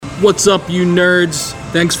What's up, you nerds?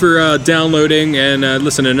 Thanks for downloading and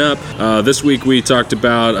listening up. This week we talked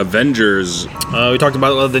about Avengers. We talked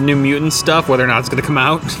about the New Mutant stuff, whether or not it's going to come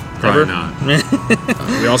out. Probably not.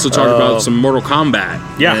 We also talked about some Mortal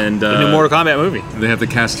Kombat. Yeah, and the new Mortal Kombat movie. They have the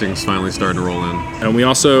castings finally starting to roll in. And we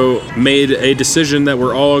also made a decision that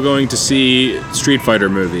we're all going to see Street Fighter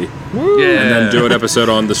movie. Yeah. And then do an episode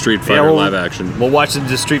on the Street Fighter live action. We'll watch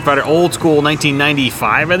the Street Fighter old school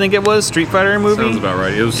 1995, I think it was, Street Fighter movie. Sounds about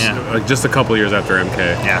right. It was like just a couple years after MK.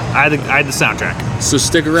 Yeah, I had the soundtrack. So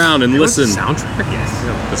stick around and listen. Soundtrack?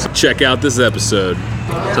 Yes. Check out this episode.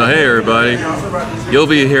 So hey everybody, you'll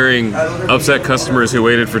be hearing upset customers who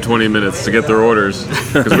waited for 20 minutes to get their orders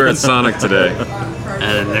because we're at Sonic today.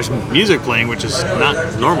 And there's music playing, which is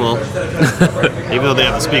not normal, even though they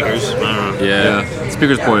have the speakers. I don't know. Yeah,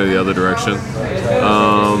 speakers pointed the other direction.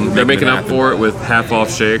 They're making up for it with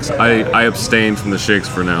half-off shakes. I abstained from the shakes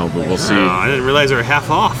for now, but we'll see. I didn't realize they were half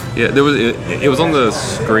off. Yeah, there was. It was on the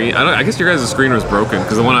screen. I guess your guys' screen was broken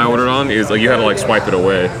because the one I ordered on is like you had to like swipe it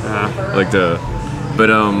away, But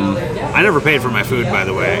I never paid for my food, by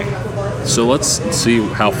the way. So let's see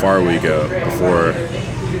how far we go before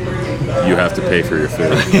you have to pay for your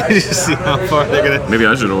food. Just see how far they're gonna. maybe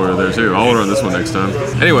I should order there too. I'll order on this one next time.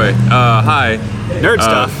 Anyway, hi. Nerd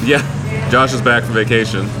stuff. Yeah, Josh is back from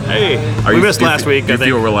vacation. Hey, we missed last week. Do you I think.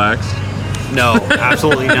 feel relaxed? No,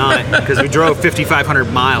 absolutely not. Because we drove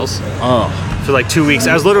 5,500 miles for like 2 weeks.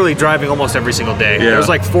 I was literally driving almost every single day. Yeah. There was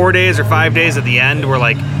like 4 days or 5 days at the end where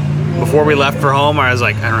like, before we left for home, I was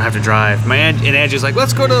like, I don't have to drive. My aunt and Angie's like,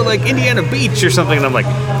 let's go to like Indiana Beach or something. And I'm like,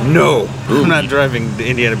 no, I'm not driving to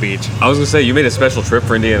Indiana Beach. I was gonna say you made a special trip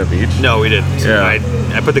for Indiana Beach. No, we didn't. Yeah.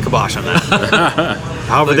 I put the kibosh on that.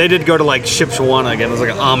 However, they did go to like Shipshewana again. It was like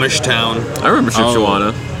an Amish town. I remember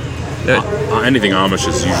Shipshewana. Anything Amish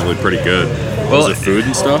is usually pretty good. Well, is it food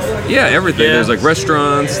and stuff? Yeah, everything. Yeah. There's like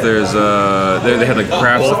restaurants. There's they had like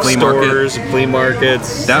crafts, the flea market. Flea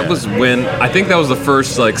markets. That was when I think that was the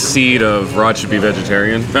first like seed of Rod should be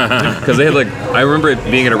vegetarian because they had like I remember it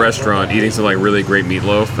being at a restaurant eating some like really great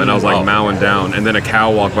meatloaf and I was like mowing down and then a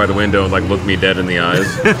cow walked by the window and like looked me dead in the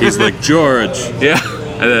eyes. He's like, George. Yeah,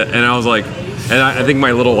 and I was like, and I think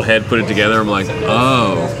my little head put it together. I'm like,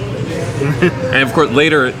 oh. And of course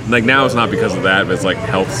later, like now it's not because of that, but it's like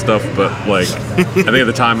health stuff. But like, I think at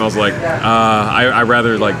the time I was like, I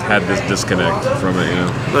rather like had this disconnect from it, you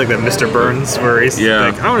know. Like that Mr. Burns where he's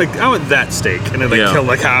like, I want that steak, and then like kill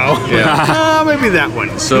the cow. Yeah. Maybe that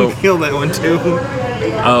one. So kill that one too.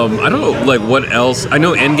 I don't know like what else. I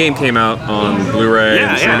know Endgame came out on Blu-ray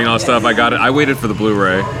and streaming all that stuff. I got it. I waited for the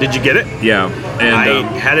Blu-ray. Did you get it? Yeah. And I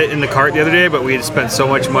had it in the cart the other day, but we had spent so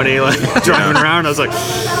much money like driving around. I was like,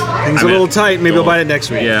 things are a little tight. Maybe I'll buy it next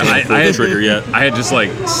week. Yeah, I had trigger yet. I had just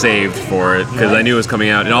like saved for it because I knew it was coming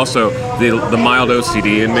out, and also the mild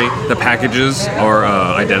OCD in me. The packages are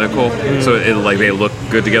identical, so it like they look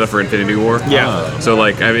good together for Infinity War. Yeah. So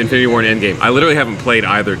like I have Infinity War and Endgame. I literally haven't played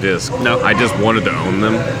either disc. No. I just wanted to own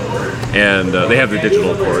them, and they have the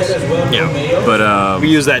digital, of course. Yeah. But we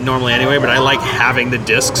use that normally anyway, but I like having the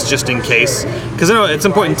discs just in case. Because I know at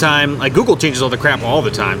some point in time, like Google changes all the crap all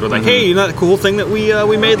the time. They're like, hey, you know that cool thing that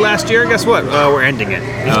we made last year? Guess what? We're ending it.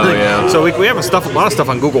 Oh, yeah. So we have a lot of stuff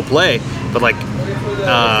on Google Play, but like,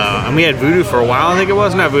 and we had Voodoo for a while, I think it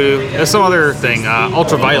was. Not Voodoo. There's some other thing,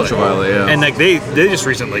 Ultraviolet. Ultraviolet, yeah. And like they just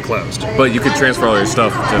recently closed. But you could transfer all your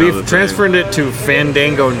stuff to another We've thing. transferred it to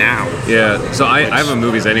Fandango now. Yeah, so I have a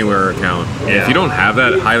Movies Anywhere account. Yeah. If you don't have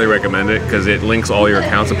that, I highly recommend it because it links all your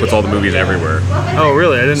accounts and puts all the movies everywhere. Oh,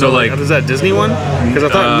 really? I didn't So, know. like- Is that a Disney one? Because I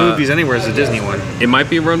thought Movies Anywhere is a Disney one. It might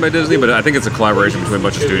be run by Disney, but I think it's a collaboration between a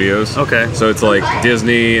bunch of studios. Okay. So it's like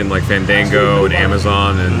Disney and like Fandango and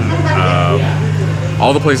Amazon and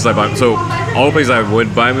all the places I buy. So all the places I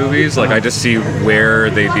would buy movies, like I just see where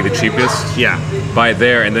they'd be the cheapest. Yeah. Buy it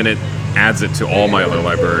there, and then it adds it to all my other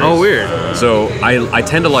libraries. Oh, weird. So I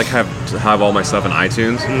tend to like have all my stuff in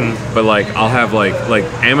iTunes, but like I'll have like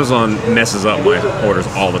Amazon messes up my orders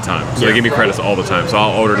all the time. So they give me credits all the time. So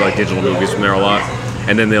I'll order like digital movies from there a lot,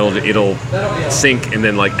 and then it'll sync and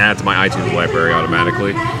then like add to my iTunes library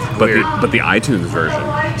automatically. But the iTunes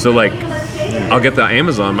version. So like I'll get the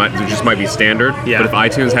Amazon, it just might be standard. Yeah. But if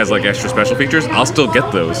iTunes has like extra special features, I'll still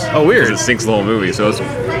get those. Oh, weird. Because it syncs the whole movie. So it's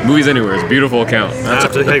Movies Anywhere. It's a beautiful account. I'll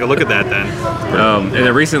have to take a look at that then. And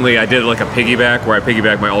then recently I did like a piggyback where I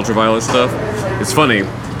piggybacked my Ultraviolet stuff. It's funny.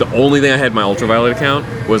 The only thing I had in my Ultraviolet account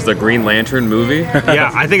was the Green Lantern movie.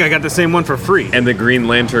 Yeah, I think I got the same one for free. And the Green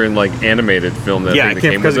Lantern like animated film that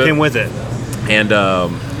came with it. And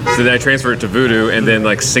so then I transferred it to Voodoo and then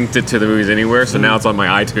like synced it to the Movies Anywhere. So now it's on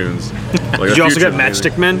my iTunes. Like, Did you also get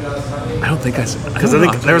Matchstick Men? I don't think I Because I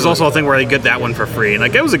think there was also a thing where you get that one for free, and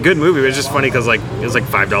like it was a good movie. It was just funny because like it was like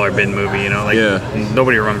 $5 bin movie, you know, like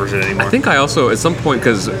nobody remembers it anymore. I think I also at some point,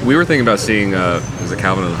 because we were thinking about seeing was it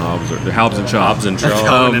Calvin and Hobbes or Hobbs and Shaw? Hobbs and Shaw.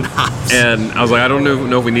 Calvin and Hobbes. And I was like, I don't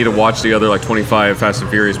know if we need to watch the other like 25 Fast and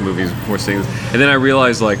Furious movies before seeing this. And then I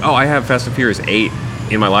realized like, oh, I have Fast and Furious 8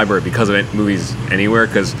 in my library because of Movies Anywhere.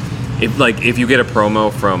 Because if you get a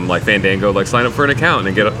promo from like Fandango, like sign up for an account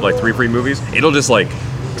and get like 3 free movies, it'll just like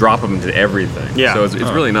drop them into everything. Yeah. So it's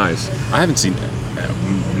really nice. I haven't seen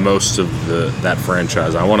most of that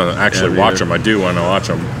franchise. I want to actually watch them. I do want to watch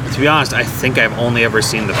them. To be honest, I think I've only ever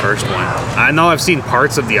seen the first one. I know I've seen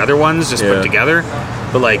parts of the other ones just put together,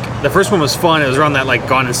 but like the first one was fun. It was around that like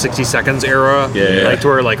Gone in 60 Seconds era, like to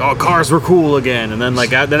where like cars were cool again, and then like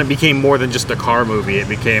then it became more than just a car movie. It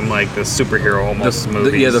became like the superhero almost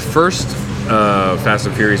movie. The first Fast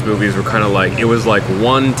and Furious movies were kind of like, it was like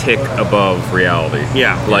one tick above reality.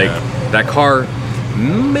 Yeah. Like that car.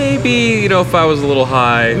 Maybe, if I was a little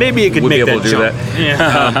high, maybe it could would make be able that to do jump. that.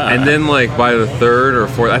 Yeah. And then, like by the third or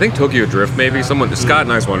fourth, I think Tokyo Drift. Maybe Scott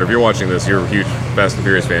and I wonder if you're watching this. You're a huge Fast and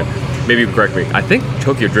Furious fan. Maybe you can correct me. I think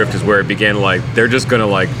Tokyo Drift is where it began. Like they're just gonna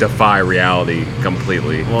like defy reality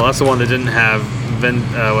completely. Well, that's the one that didn't have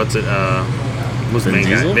what's the main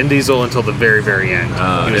guy? Vin Diesel until the very, very end.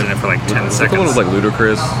 He was in it for like 10 seconds. The one was like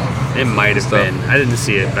Ludacris. It might have been. I didn't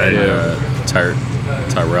see it, but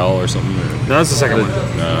Tyrell or something. No, that's the second one.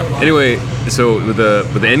 Anyway, so with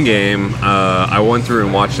the end game, I went through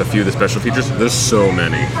and watched a few of the special features. There's so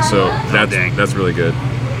many, so that's really good.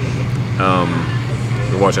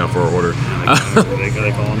 We're watching out for our order. Are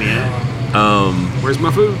they calling me out? Where's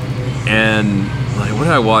my food? And like, what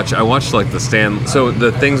did I watch? I watched like the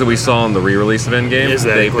things that we saw in the re-release of Endgame.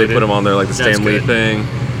 They put them on there, like the Stan Lee thing.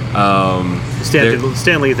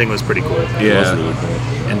 Stan Lee thing was pretty cool. Yeah. It was really cool.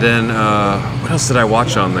 And then, what else did I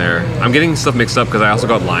watch on there? I'm getting stuff mixed up because I also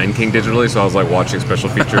got Lion King digitally, so I was like watching special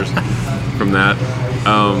features from that.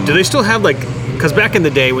 Do they still have like, because back in the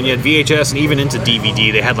day when you had VHS and even into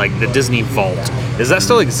DVD, they had like the Disney Vault. Does that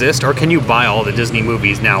still exist, or can you buy all the Disney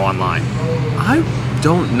movies now online? I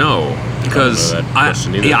don't know, because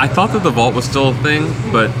I thought that the Vault was still a thing,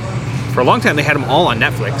 but for a long time they had them all on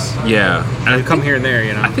Netflix. Yeah, and they come here and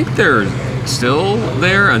there, I think they're still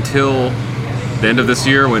there until the end of this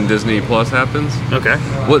year when Disney Plus happens. Okay.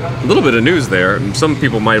 Well, a little bit of news there. Some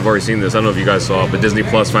people might have already seen this. I don't know if you guys saw it, but Disney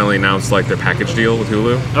Plus finally announced like their package deal with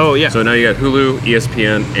Hulu. Oh yeah. So now you got Hulu,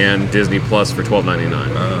 ESPN, and Disney Plus for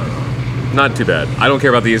 $12.99. Not too bad. I don't care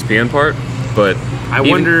about the ESPN part, but I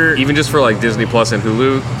wonder even just for like Disney Plus and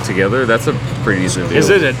Hulu together, that's a pretty decent deal. Is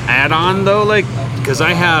it an add-on though? Like, because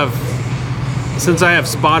since I have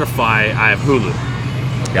Spotify, I have Hulu.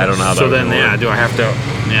 Yeah, I don't know how that. So then, do I have to?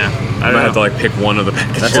 Yeah, I might have to like pick one of the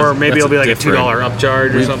packages, or maybe it'll be like a $2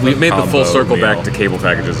 upcharge or something. We've made the full circle back to cable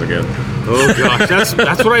packages again. Oh gosh,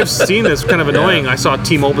 that's what I've seen. That's kind of annoying. I saw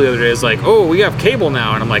T-Mobile the other day. It's like, oh, we have cable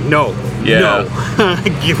now, and I'm like, no,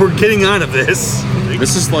 we're getting out of this.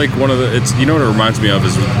 This is like one of the. It's what it reminds me of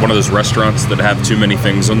is one of those restaurants that have too many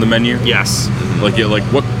things on the menu. Yes. Like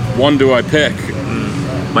what one do I pick?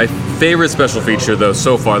 My favorite special feature, though,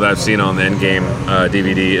 so far that I've seen on the Endgame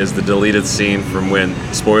DVD is the deleted scene from when,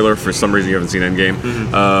 spoiler, for some reason you haven't seen Endgame,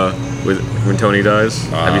 when Tony dies.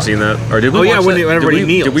 Have you seen that? Or did we watch when that? everybody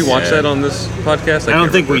kneels. Did we watch that on this podcast? I don't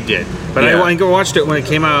think we did. But I watched it when it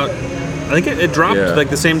came out. I think it dropped like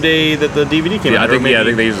the same day that the DVD came out. I think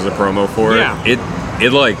they used it as a promo for it. Yeah.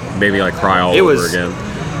 It like made me like cry all over again.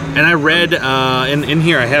 And I read in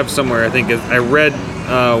here, I have somewhere, I think I read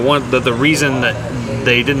the reason that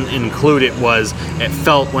they didn't include it was it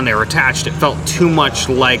felt, when they were attached, it felt too much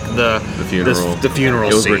like the funeral. The funeral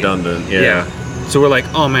It was scene. redundant. Yeah. So we're like,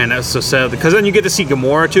 oh man, that's so sad. Because then you get to see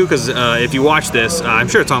Gamora too. Because if you watch this, I'm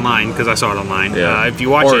sure it's online because I saw it online. Yeah. If you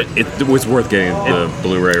watch it was worth getting the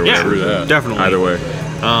Blu-ray or whatever. Yeah, definitely. Either way.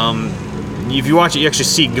 If you watch it, you actually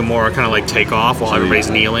see Gamora kind of like take off while everybody's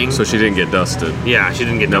kneeling. So she didn't get dusted. Yeah, she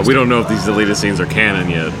didn't get dusted. No, we don't know if these deleted scenes are canon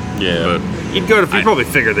yet. Yeah. But you'd probably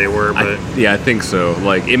figure they were, but I think so.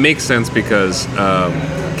 Like, it makes sense because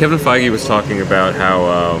Kevin Feige was talking about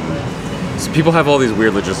how so people have all these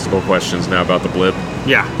weird logistical questions now about the blip.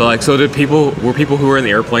 Yeah. But like, so were people who were in the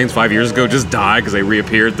airplanes 5 years ago just die because they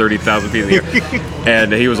reappeared 30,000 feet in the air?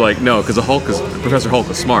 And he was like, no, because Professor Hulk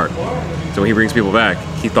is smart. So when he brings people back,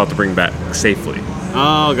 he thought to bring back safely.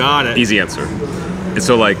 Oh, got it. Easy answer. And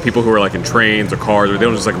so like people who are like in trains or cars, or they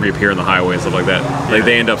don't just like reappear on the highway and stuff like that. Like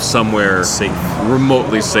they end up somewhere safe,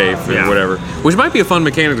 remotely safe, and whatever. Which might be a fun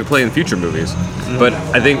mechanic to play in future movies. Mm-hmm. But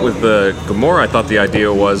I think with the Gamora, I thought the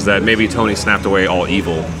idea was that maybe Tony snapped away all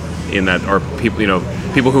evil, in that, or people,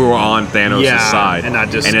 people who were on Thanos' Yeah, side. and not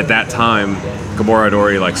just- And at that time, Gamora had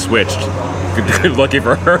already like switched. Good lucky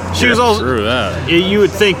for her. She was also. True that. You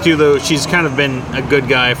would think too, though, she's kind of been a good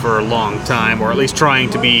guy for a long time, or at least trying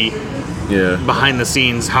to be Yeah. behind the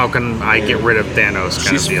scenes. How can I get rid of Thanos?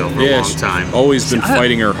 Kind of deal for a long she's time. always been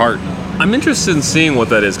fighting her heart. I'm interested in seeing what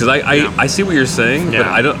that is because I see what you're saying, but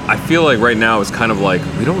Yeah. I feel like right now it's kind of like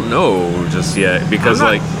we don't know just yet because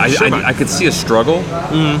I'm like not sure about I could see a struggle,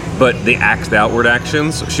 but the outward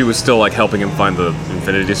actions, she was still like helping him find the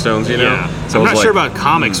Infinity Stones, you know. Yeah. So I'm it was not like, sure about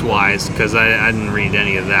comics wise because I didn't read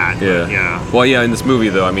any of that. but Yeah. yeah. Well, yeah, in this movie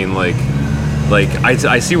though, I mean like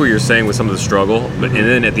I see what you're saying with some of the struggle, but and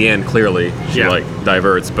then at the end clearly she Yeah. like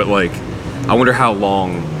diverts, but like I wonder how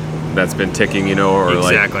long that's been ticking, you know, or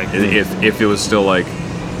Exactly. like if it was still like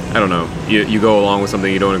I don't know, you go along with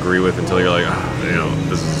something you don't agree with until you're like, you know,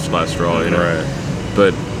 this is the last straw, you know. Right.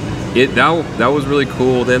 But that was really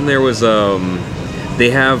cool. Then there was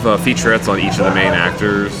they have featurettes on each of the main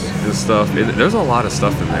actors and stuff. There's a lot of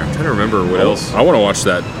stuff in there. I'm trying to remember what else. I want to watch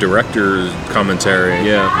that director's commentary.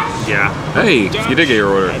 Yeah. Yeah. Hey, you did get your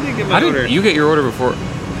order. I did get my How did order. you get your order before?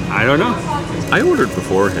 I don't know. I ordered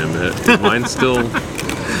before him. Mine's still.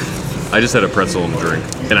 I just had a pretzel and a drink,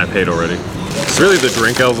 and I paid already. It's really the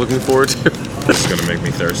drink I was looking forward to. This is gonna make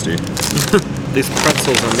me thirsty. These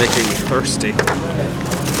pretzels are making me thirsty.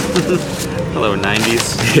 Hello,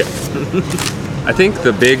 90s. I think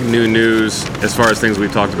the big new news, as far as things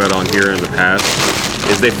we've talked about on here in the past,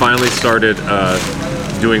 is they finally started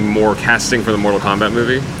doing more casting for the Mortal Kombat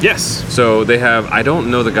movie. Yes. So they have, I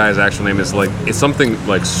don't know the guy's actual name, it's something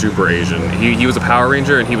like super Asian. He was a Power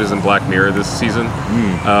Ranger and he was in Black Mirror this season.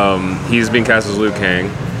 He's being cast as Liu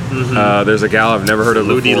Kang. There's a gal I've never heard of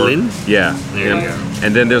Ludi before. Lin? Yeah. There you him. go.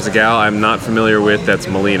 And then there's a gal I'm not familiar with that's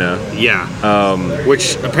Melina. Yeah.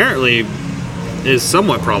 Which apparently is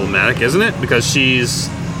somewhat problematic, isn't it? Because she's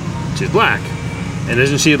black, and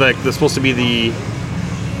isn't she like supposed to be the?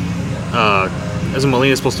 Isn't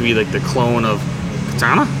Melina supposed to be like the clone of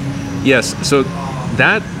Katana? Yes, so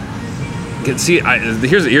that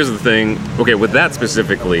here's the thing. Okay, with that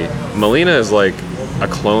specifically, Melina is like a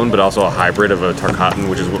clone, but also a hybrid of a Tarkatan,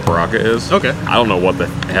 which is what Baraka is. Okay. I don't know what the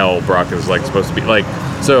hell Baraka is like supposed to be like.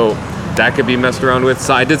 So that could be messed around with.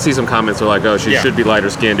 So I did see some comments that are like, oh, she should be lighter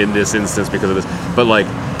skinned in this instance because of this. But like,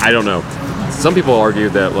 I don't know. Some people argue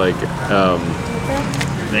that like.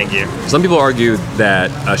 Thank you. Some people argue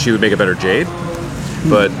that she would make a better Jade,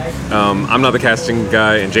 but I'm not the casting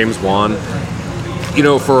guy. And James Wan, you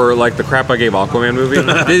know, for like the crap I gave Aquaman movie,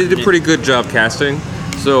 they did a pretty good job casting.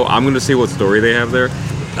 So I'm going to see what story they have there.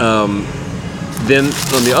 Then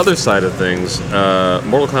on the other side of things,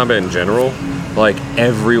 Mortal Kombat in general, like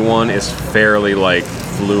everyone is fairly like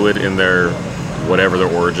fluid in their whatever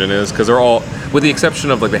their origin is, because they're all, with the exception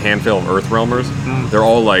of like the handful of Earthrealmers, they're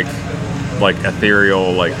all like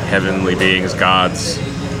ethereal, like heavenly beings, gods,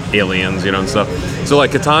 aliens, you know, and stuff. So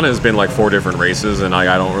like Katana has been like 4 different races, and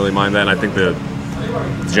I don't really mind that. And I think the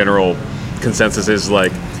general consensus is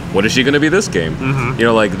like, what is she going to be this game? You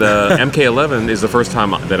know, like the MK11 is the first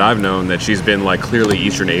time that I've known that she's been like clearly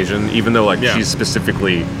Eastern Asian, even though like she's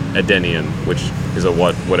specifically Edenian, which is a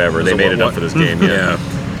whatever. They made it up for this game. Yeah.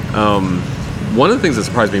 One of the things that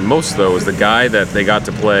surprised me most, though, is the guy that they got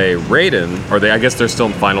to play Raiden, or I guess they're still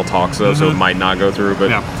in final talks, though, so it might not go through, but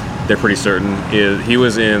they're pretty certain. He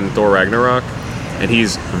was in Thor Ragnarok, and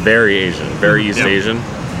he's very Asian, very East Asian.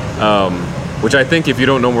 Which I think if you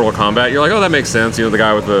don't know Mortal Kombat, you're like, oh, that makes sense. You know, the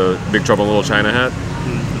guy with the Big Trouble in Little China hat.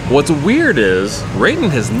 What's weird is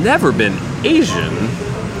Raiden has never been Asian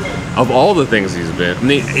of all the things he's been. I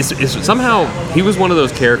mean, it's somehow he was one of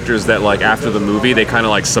those characters that, like, after the movie, they kind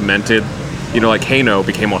of like cemented. You know, like Kano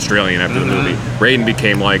became Australian after the movie. Raiden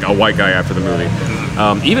became like a white guy after the movie.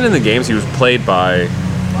 Even in the games, he was played by,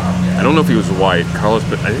 I don't know if he was white, Carlos,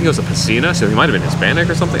 but I think he was a Pacina, so he might have been Hispanic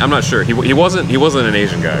or something. I'm not sure. He wasn't an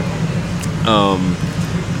Asian guy.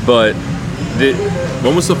 But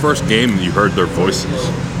when was the first game you heard their voices?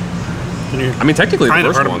 I mean, technically Kind the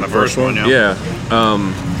of first heard one. him in the first one, Yeah.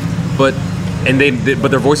 But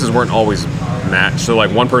their voices weren't always matched. So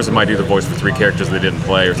like one person might do the voice for 3 characters they didn't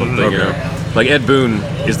play or something. You know, like Ed Boon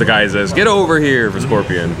is the guy who says "Get over here" for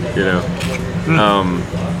Scorpion. You know.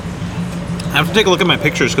 I have to take a look at my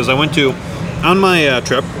pictures because I went to, on my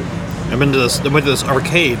trip, I went to this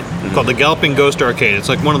arcade called the Galloping Ghost Arcade. It's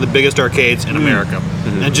like one of the biggest arcades in America.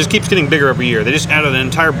 And it just keeps getting bigger every year. They just added an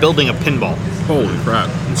entire building of pinball. Holy crap!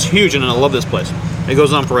 It's huge, and I love this place. It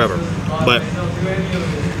goes on forever. But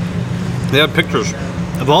they had pictures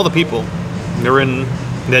of all the people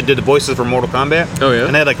that did the voices for Mortal Kombat. Oh, yeah?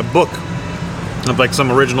 And they had like a book of like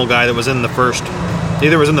some original guy that was in the first,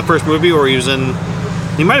 either was in the first movie or he was in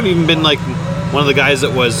He might have even been like one of the guys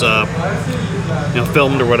that was,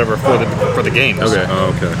 filmed or whatever for the games. Okay.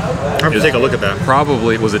 Oh, okay. I have to take a look at that.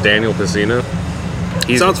 Probably was it Daniel Pesina?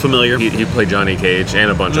 Sounds familiar. He played Johnny Cage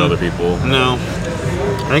and a bunch of other people. No,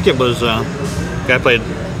 I think it was guy played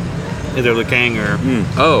either Liu Kang or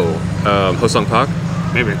Ho Sung Pak.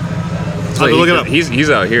 maybe. So I'll look it up. He's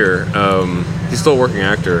out here. He's still a working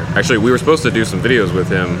actor. Actually, we were supposed to do some videos with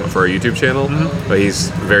him for our YouTube channel, but he's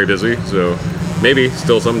very busy. So maybe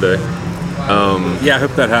still someday. Yeah, I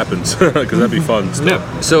hope that happens because that'd be fun.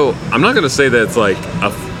 Yeah. So I'm not gonna say that it's like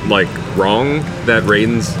wrong that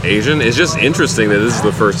Raiden's Asian. It's just interesting that this is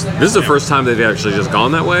the first time they've actually just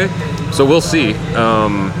gone that way. So we'll see.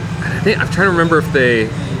 I'm trying to remember if they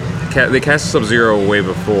cast Sub-Zero way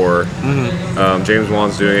before. James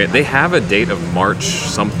Wan's doing it. They have a date of March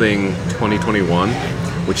something 2021,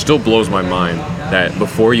 which still blows my mind that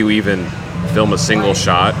before you even film a single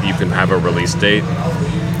shot, you can have a release date.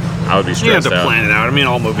 I would be stressed out. You have to plan it out. I mean,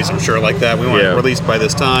 all movies, I'm sure, like that. We want it released by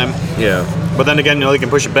this time. Yeah. But then again, they can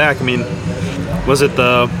push it back. I mean, what's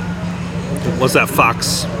that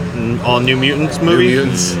Fox All New Mutants movie? New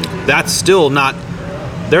Mutants. That's still not.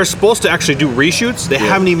 They're supposed to actually do reshoots. They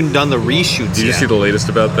haven't even done the reshoots Did you yet. see the latest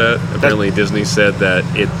about that? Apparently, Disney said that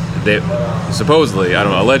they supposedly, I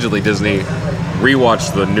don't know, allegedly Disney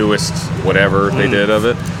rewatched the newest whatever they did of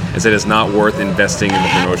it and said it's not worth investing in the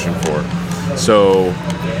promotion for. So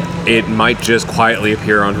it might just quietly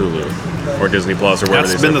appear on Hulu or Disney Plus or whatever.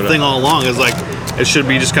 That's been the thing all along. Is like it should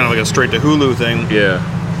be just kind of like a straight to Hulu thing. Yeah,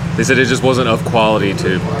 they said it just wasn't of quality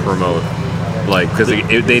to promote. Like, because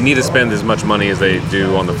they need to spend as much money as they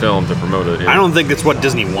do on the film to promote it. I don't think it's what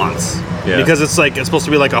Disney wants. Yeah. Because it's supposed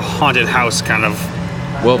to be like a haunted house kind of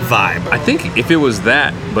vibe. I think if it was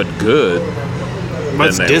that, but good, But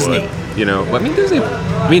it's then they Disney. would. You know, I mean Disney.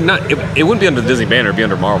 I mean, it wouldn't be under the Disney banner; it'd be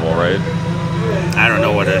under Marvel, right? I don't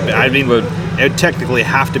know what it'd be. I mean, But it'd technically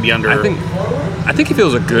have to be under. I think if it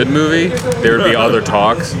was a good movie, there would be other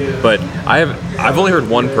talks. But I've only heard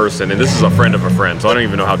one person, and this is a friend of a friend, so I don't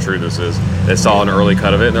even know how true this is, that saw an early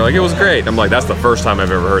cut of it, and they're like, it was great. And I'm like, that's the first time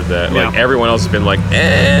I've ever heard that. Yeah. Like, everyone else has been like,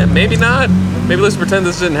 maybe not. Maybe let's pretend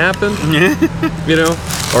this didn't happen. You know?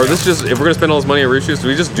 Or this just, if we're going to spend all this money on reshoots, do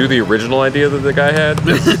we just do the original idea that the guy had?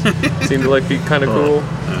 Seemed to like be kind of cool.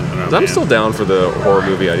 I'm still down for the horror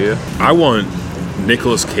movie idea. I want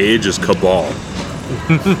Nicolas Cage as Cabal.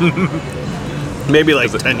 Maybe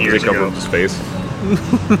like 10 years They cover ago. up his face.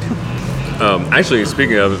 Actually,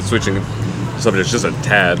 speaking of switching subjects just a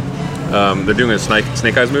tad, they're doing a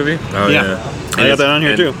Snake Eyes movie. Oh Yeah. I got that on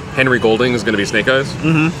here And too. Henry Golding is going to be Snake Eyes.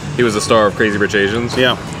 Mm-hmm. He was the star of Crazy Rich Asians.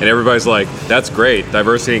 Yeah. And everybody's like, that's great,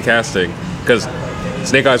 diversity in casting. Because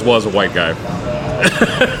Snake Eyes was a white guy.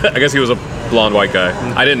 I guess he was a blonde white guy.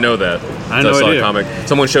 I didn't know that. I had no saw idea. the comic.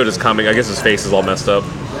 Someone showed his comic. I guess his face is all messed up.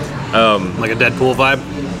 Like a Deadpool vibe.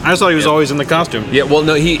 I just thought he was always in the costume. Yeah, well,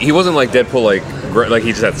 no, he wasn't like Deadpool, like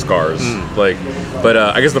he just had scars, But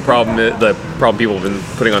I guess the problem people have been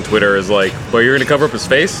putting on Twitter is like, well, you're gonna cover up his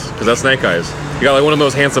face because that's Snake Eyes. You got like one of the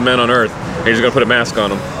most handsome men on earth, and you're just gonna put a mask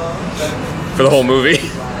on him for the whole movie.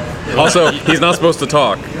 Also, he's not supposed to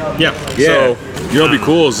talk. Yeah. So, you know what'd be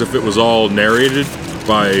cool is if it was all narrated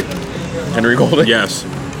by Henry Golding. yes.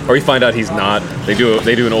 Or you find out he's not. They do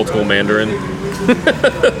an old school Mandarin.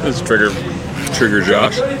 This Trigger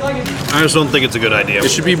Josh. I just don't think it's a good idea. It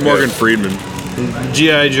should be Morgan Freeman.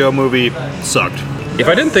 G.I. Joe movie sucked. If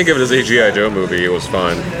I didn't think of it as a G.I. Joe movie, it was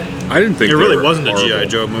fine. I didn't think It they really were wasn't a horrible. G.I.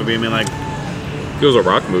 Joe movie. I mean, like, It was a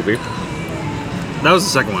rock movie. that was the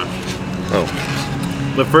second one.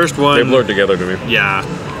 Oh, The first one. they blurred together to me. Yeah.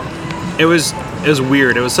 It was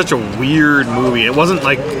weird. It was such a weird movie. It wasn't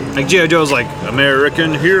like G.I. Joe's like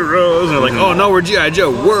American heroes, and they're like, oh no, we're G.I. Joe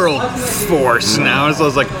World Force now. So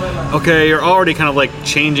it's like, okay, you're already kind of like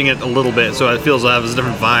changing it a little bit, so it feels like it has a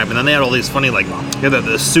different vibe. And then they had all these funny like, you know,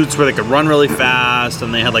 the suits where they could run really fast,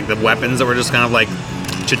 and they had like the weapons that were just kind of like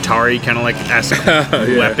Chitauri kind of like esque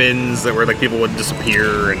weapons that were like people would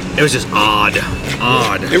disappear, and it was just odd.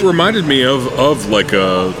 It reminded me of like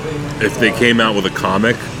if they came out with a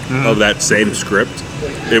comic of that same script,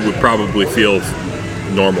 it would probably feel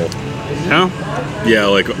normal. Yeah. Yeah,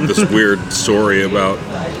 like this weird story about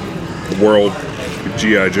the world of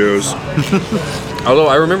G.I. Joes. Although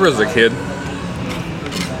I remember as a kid,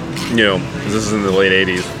 you know, 'cause this is in the late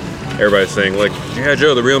 80s, everybody's saying like, G.I.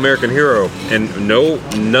 Joe, the real American hero. And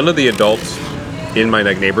none of the adults in my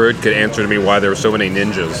neighborhood could answer to me why there were so many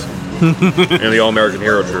ninjas in the All-American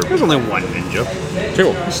Hero troop. There's only one ninja.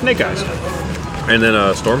 Cool. Snake Eyes. And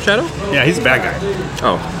then Storm Shadow? Yeah, he's a bad guy.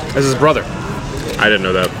 Oh, That's his brother, I didn't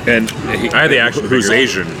know that. And I had the action who's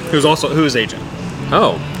figures. Asian. who's Agent.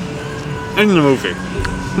 Oh. in the movie.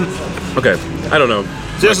 Okay, I don't know.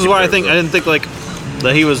 So this is why I didn't think like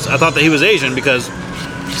that he was. I thought that he was Asian because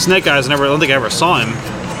Snake Eyes. I don't think I ever saw him.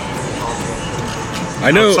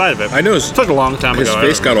 I know. Outside of it. I know. It took a long time His ago.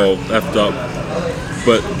 face got all effed up.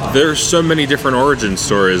 But there's so many different origin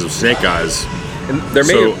stories of Snake Eyes. And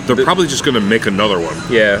They're probably just going to make another one.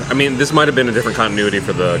 Yeah, I mean, this might have been a different continuity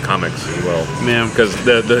for the comics as well. Yeah. Because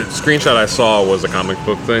the screenshot I saw was a comic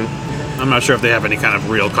book thing. I'm not sure if they have any kind of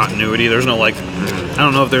real continuity. There's no like, I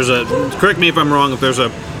don't know if there's a. Correct me if I'm wrong. If there's a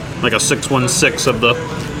 616 of the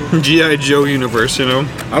G.I. Joe universe, you know.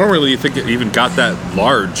 I don't really think it even got that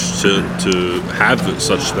large to have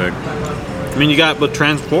such thing. I mean, you got with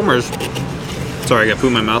Transformers. Sorry, I got poo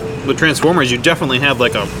in my mouth. With Transformers, you definitely have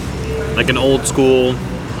like an old school.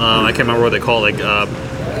 I can't remember what they call it,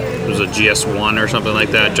 it was a GS1 or something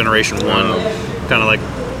like that, Generation 1. Kind of like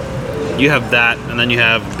you have that, and then you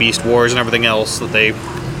have Beast Wars and everything else that they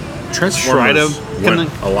Transformers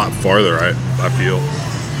went a lot farther. I feel.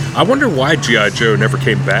 I wonder why G.I. Joe never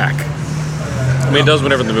came back. I mean, it does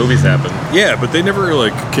whenever the movies happen. Yeah, but they never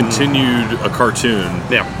like continued a cartoon.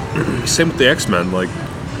 Yeah. Same with the X-Men. Like,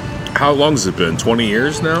 how long has it been? 20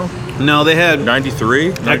 years now? No, they had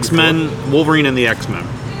 93? X-Men, Wolverine and the X-Men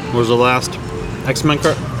was the last X-Men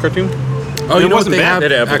cartoon. Oh, you know what wasn't they bad. have?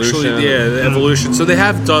 They had Evolution. Actually, yeah, the Evolution. So they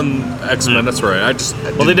have done X-Men. That's right.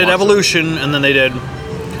 Well, they did Evolution, and then they did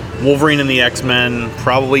Wolverine and the X-Men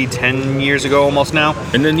probably 10 years ago, almost now.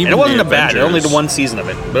 And then even it wasn't the a bad. It only Avengers. did one season of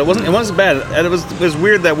it, but it wasn't bad. And it was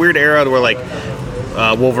weird, that weird era where like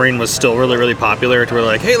Wolverine was still really, really popular. To where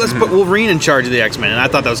like, hey, let's put Wolverine in charge of the X-Men. And I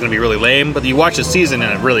thought that was going to be really lame, but you watch the season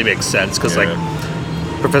and it really makes sense because like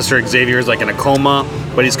Professor Xavier is like in a coma,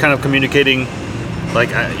 but he's kind of communicating. Like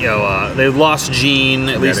they lost Jean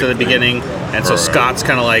at least at the beginning, and so Scott's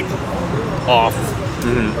kind of like off,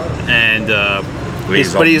 and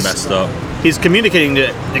he's messed up. He's communicating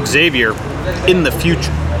to Xavier in the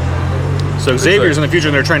future. So Xavier's in the future,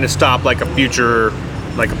 and they're trying to stop like a future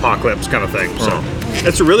like apocalypse kind of thing. So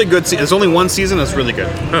it's a really good. It's only one season. It's really good.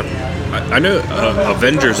 I know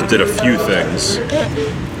Avengers did a few things.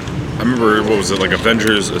 I remember, what was it, like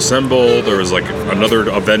Avengers Assemble? There was like another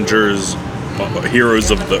Avengers.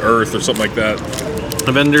 Heroes of the Earth or something like that.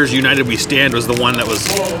 Avengers United We Stand was the one that was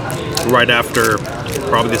right after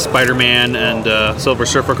probably the Spider-Man and Silver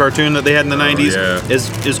Surfer cartoon that they had in the 90s.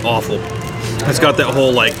 Is awful. It's got that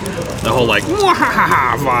whole like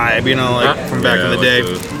vibe, you know, like from back in the day.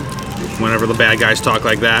 Whenever the bad guys talk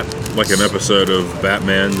like that. Like an episode of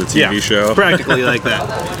Batman, the TV show. Practically like that.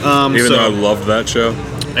 Even though I love that show.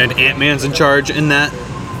 And Ant-Man's in charge in that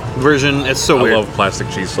version. It's so weird. I love plastic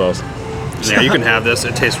cheese sauce. Yeah, you can have this.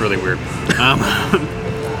 It tastes really weird.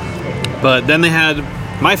 But then they had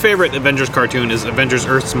my favorite Avengers cartoon is Avengers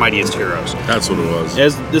Earth's Mightiest Heroes. That's what it was.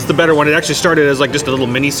 It's the better one. It actually started as like just a little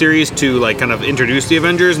mini series to like kind of introduce the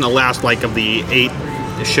Avengers, and the last like of the 8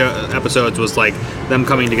 episodes was like them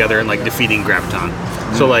coming together and like defeating Graviton.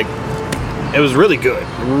 So like it was really good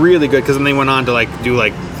because then they went on to like do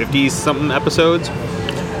like 50 something episodes.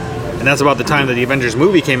 And that's about the time that the Avengers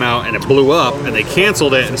movie came out, and it blew up, and they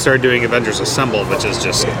canceled it and started doing Avengers Assemble, which is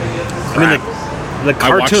just... I mean, the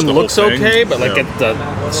cartoon looks okay, but like the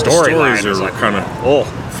storylines are like, kind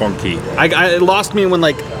of funky. It lost me when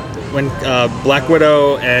Black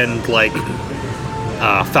Widow and like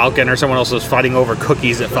Falcon or someone else was fighting over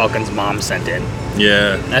cookies that Falcon's mom sent in.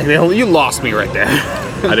 Yeah. You lost me right there.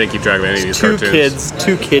 I didn't keep track of any of these cartoons. 2 kids,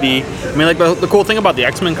 2 kitty. I mean, like the cool thing about the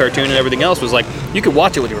X-Men cartoon and everything else was like you could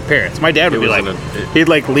watch it with your parents. My dad would be like, he'd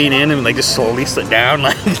like lean in and like just slowly sit down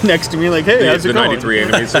like next to me, like, hey, how's it going? The 93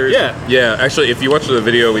 animated series. Yeah. Actually, if you watch the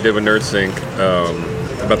video we did with NerdSync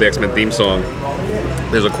about the X-Men theme song,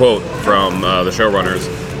 there's a quote from the showrunners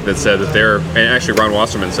that said that and actually Ron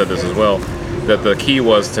Wasserman said this as well, that the key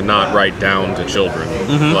was to not write down to children.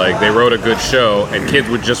 Like, they wrote a good show, and kids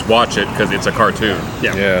would just watch it because it's a cartoon.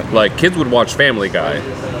 Yeah. Like, kids would watch Family Guy.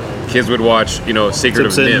 Kids would watch, Secret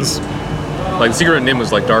of Simpsons. Nim. Like, Secret of Nim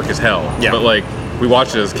was, like, dark as hell. Yeah. But, like, we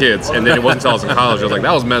watched it as kids, and then it wasn't until I was in college, I was like,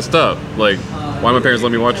 that was messed up. Like, why my parents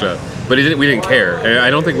let me watch that? But we didn't care. And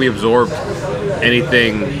I don't think we absorbed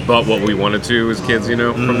anything but what we wanted to as kids,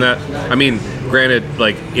 from that. I mean, granted,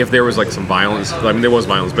 like, if there was, like, some violence, I mean, there was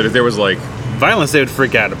violence, but if there was, like... Violence they would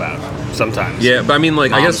freak out about sometimes. Yeah, but I mean,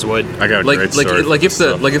 like, Moms I guess would. I got a great story.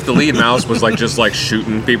 If the lead mouse was like just like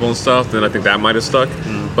shooting people and stuff, then I think that might have stuck.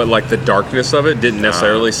 But like the darkness of it didn't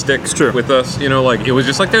necessarily stick with us. Like it was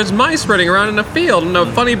just like there's mice running around in a field and a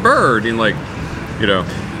funny bird and like, I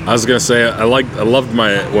was gonna say I loved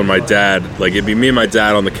when my dad, like, it'd be me and my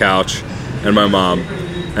dad on the couch and my mom,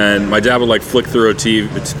 and my dad would like flick through a TV,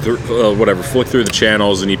 flick through the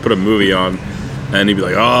channels, and he'd put a movie on, and he'd be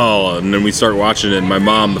like, "Oh," and then we start watching it. And my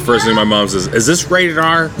mom, the first thing my mom says, "Is this rated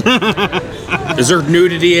R? Is there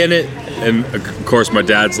nudity in it?" And of course, my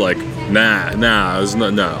dad's like, "Nah, it's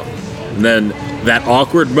no." And then that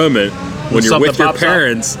awkward moment when you're with your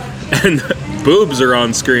parents and boobs are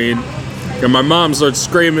on screen, and my mom starts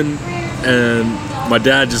screaming, and my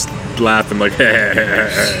dad just laughing like,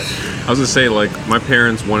 I was gonna say, like, my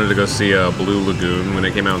parents wanted to go see Blue Lagoon when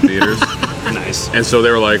it came out in theaters. Nice. And so they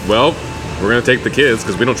were like, well, we're gonna take the kids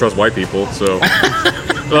because we don't trust white people. So, so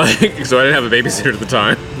I didn't have a babysitter at the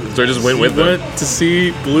time, so I just went with them. Went to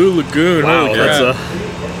see Blue Lagoon. Wow, that's a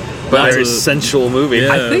very That's a- sensual movie.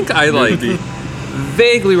 Yeah. I think I like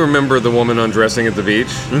vaguely remember the woman undressing at the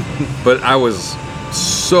beach, but I was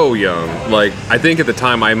so young. Like, I think at the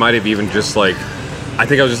time I might have even just like, I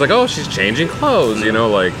think I was just like, oh, she's changing clothes, you know,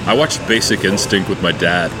 like I watched Basic Instinct with my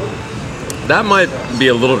dad. that might be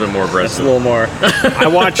a little bit more A aggressive. little more. I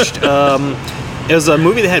watched. It was a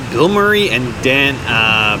movie that had Bill Murray and Dan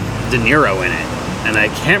De Niro in it, and I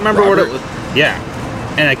can't remember what it was. Yeah,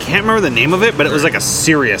 and I can't remember the name of it, but it was like a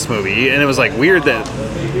serious movie, and it was like weird that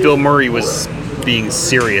Bill Murray was being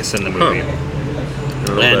serious in the movie. I don't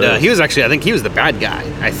know what And that is. he was actually, I think he was the bad guy.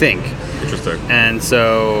 I think. Interesting. And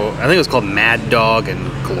so I think it was called Mad Dog and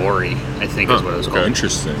Glory. I think is what it was called.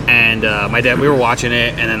 Interesting. And my dad, we were watching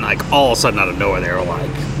it, and then like all of a sudden out of nowhere, they were like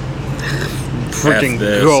freaking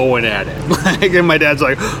this. going at it. Like, and my dad's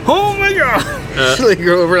like, "Oh my god!" Like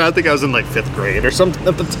over. I think I was in like 5th grade or something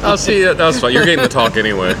at the time. I'll see it. That's fine. You're getting the talk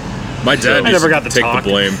anyway. My dad I used never to got to take talk. the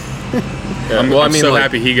blame. Well, I'm so like,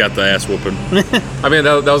 happy he got the ass whooping. I mean,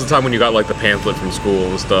 that was the time when you got like the pamphlet from school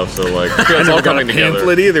and stuff. So like, I it's never all got a coming together.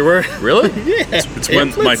 pamphlet either. Where Really? It's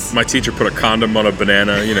when my teacher put a condom on a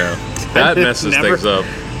banana, you know. That messes Never- things up.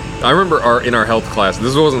 I remember in our health class.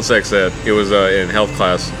 This wasn't sex ed. It was in health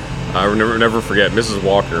class. I will never forget. Mrs.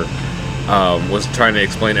 Walker was trying to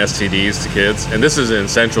explain STDs to kids, and this is in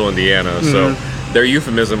Central Indiana. So their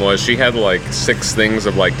euphemism was she had like 6 things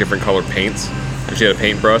of like different colored paints, and she had a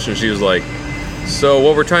paintbrush, and she was like, "So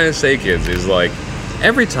what we're trying to say, kids, is like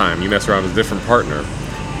every time you mess around with a different partner,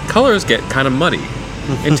 colors get kind of muddy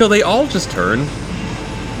until they all just turn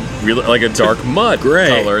really like a dark mud Gray.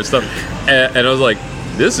 color and stuff." And I was like,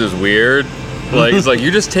 "This is weird." Like it's like you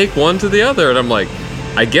just take one to the other, and I'm like,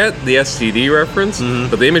 I get the STD reference,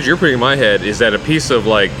 but the image you're putting in my head is that a piece of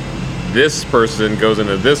like this person goes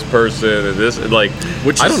into this person and this like,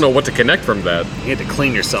 I don't know what to connect from that. you had to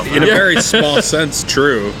clean yourself. In a out. very small sense,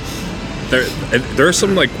 true. There are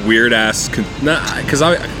some like weird ass, because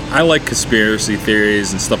I like conspiracy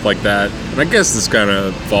theories and stuff like that, and I guess this kind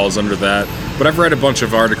of falls under that. But I've read a bunch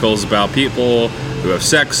of articles about people who have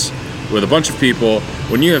sex with a bunch of people.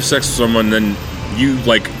 When you have sex with someone, then you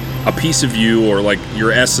like a piece of you or like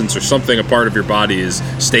your essence or something, a part of your body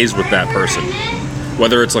stays with that person.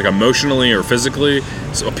 Whether it's like emotionally or physically,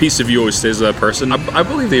 so a piece of you always stays with that person. I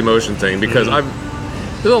believe the emotion thing because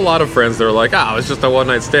there's a lot of friends that are like, it's just a one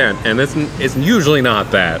night stand, and it's usually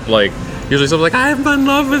not that. Like usually someone's like, I'm in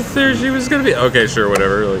love with her, she was gonna be okay, sure,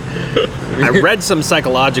 whatever. Like, I read some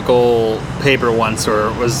psychological paper once,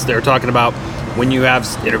 or they were talking about when you have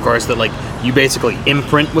intercourse that like you basically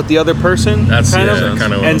imprint with the other person. That's kind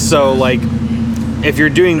kind of. And so like if you're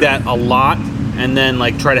doing that a lot and then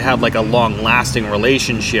like try to have like a long lasting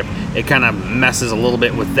relationship, it kind of messes a little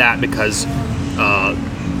bit with that because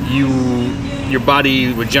your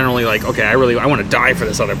body would generally like, okay, I want to die for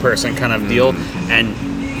this other person kind of deal,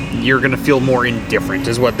 and you're gonna feel more indifferent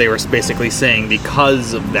is what they were basically saying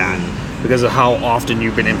because of that. Because of how often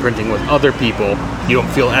you've been imprinting with other people, you don't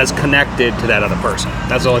feel as connected to that other person.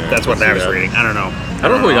 That's all. That's what I was reading. I don't know. I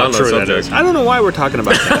don't know if we got on how that true that subject. is. I don't know why we're talking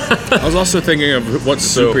about that. I was also thinking of what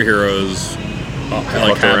superheroes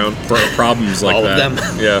like Fucked around. have problems like All that. of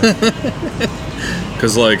them. yeah.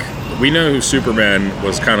 Because like we know Superman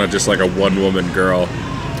was kind of just like a one-woman girl,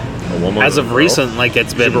 A woman As and a of girl. recent, like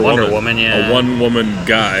it's been Superwoman. Wonder Woman. Yeah. a one-woman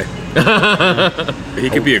guy.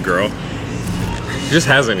 He could be a girl. He just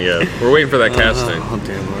hasn't yet. We're waiting for that casting. Oh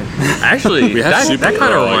damn Lord. Actually, We have that kind of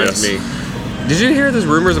Supergirl, I reminds guess. me. Did you hear there's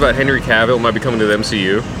rumors about Henry Cavill might be coming to the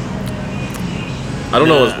MCU? I don't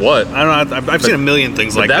know as what. I don't know. I've seen a million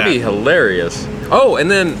things But like that'd that. be hilarious. Oh, and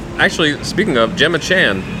then actually, speaking of, Gemma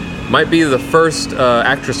Chan might be the first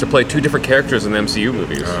actress to play 2 different characters in the MCU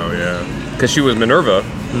movies. Oh yeah. Because she was Minerva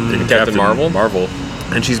in Captain Marvel. Marvel.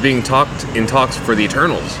 And she's being in talks for the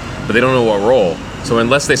Eternals, but they don't know what role. So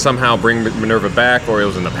unless they somehow bring Minerva back, or it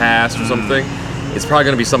was in the past or something, it's probably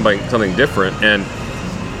going to be something different. And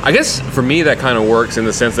I guess for me that kind of works in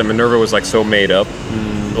the sense that Minerva was like so made up,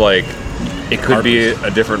 like it could be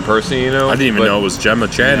a different person, you know. I didn't even know it was Gemma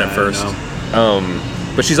Chan at first.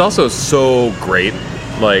 But she's also so great.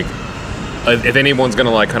 Like, if anyone's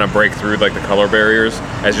gonna like kind of break through like the color barriers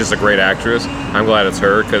as just a great actress, I'm glad it's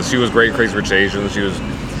her because she was great in Crazy Rich Asians. She was,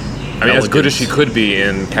 I mean, as good as she could be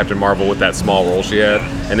in Captain Marvel with that small role she had,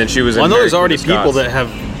 and then she was. Well, in I know there's already American people Scots.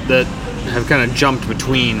 that have kind of jumped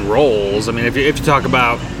between roles. I mean, if you talk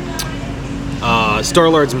about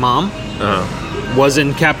Star-Lord's mom. Was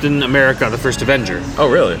in Captain America: The First Avenger. Oh,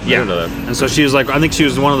 really? Yeah. I didn't know that. And so she was like, I think she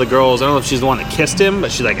was one of the girls. I don't know if she's the one that kissed him,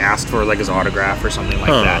 but she like asked for like his autograph or something like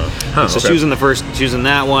that. So okay. she was in the first. She was in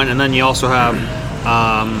that one, and then you also have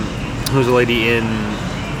who's the lady in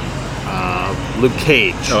Luke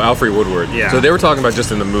Cage? Oh, Alfred Woodward. Yeah. So they were talking about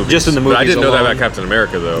just in the movies. Just in the But I movies didn't know that alone. about Captain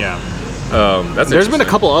America, though. Yeah. That's There's been a interesting.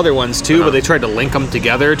 couple other ones too, but they tried to link them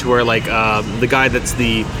together to where like the guy that's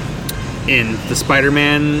in the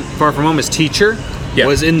Spider-Man Far From Home, his teacher,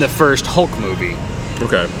 was in the first Hulk movie.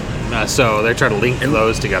 Okay. So they're trying to link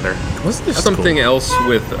those together. Wasn't there something else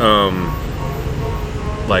with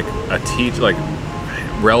like like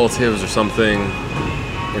relatives or something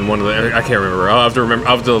in one of the? I can't remember. I'll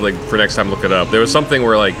have to like for next time look it up. There was something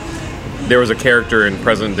where like there was a character in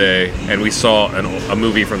present day, and we saw a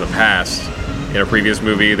movie from the past. In a previous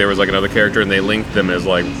movie, there was like another character, and they linked them as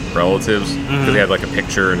like relatives because he had like a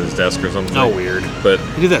picture in his desk or something. Oh, weird. But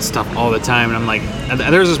they do that stuff all the time, and I'm like,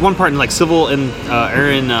 there's this one part in like Civil and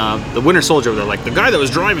The Winter Soldier where they're like, the guy that was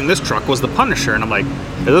driving this truck was the Punisher, and I'm like,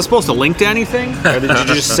 is this supposed to link to anything, or did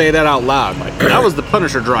you just say that out loud? Like, that was the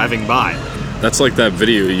Punisher driving by. That's like that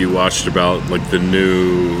video you watched about like the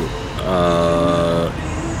new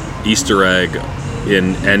Easter egg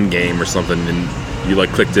in Endgame or something, and you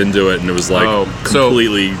like clicked into it and it was like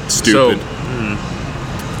completely stupid. So,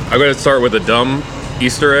 I'm going to start with a dumb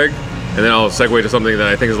Easter egg, and then I'll segue to something that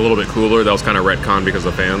I think is a little bit cooler. That was kind of retconned because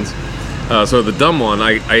of fans. So the dumb one,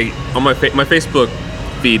 I on my Facebook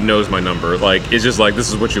feed knows my number. Like, it's just like, this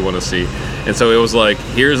is what you want to see. And so it was like,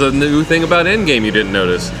 here's a new thing about Endgame you didn't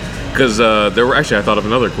notice. Because there were, actually I thought of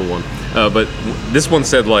another cool one. But this one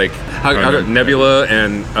said like, how Nebula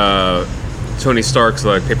and Tony Stark's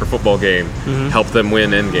like paper football game helped them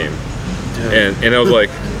win Endgame. Yeah. And I was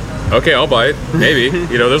like, okay, I'll buy it. Maybe.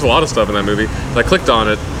 You know, there's a lot of stuff in that movie. So I clicked on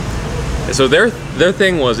it. And so their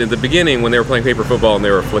thing was, in the beginning, when they were playing paper football and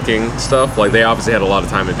they were flicking stuff, like they obviously had a lot of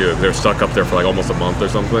time to do it. They were stuck up there for like almost a month or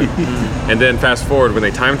something. And then fast forward when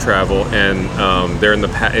they time travel and they're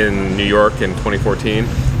in New York in 2014,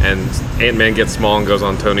 and Ant-Man gets small and goes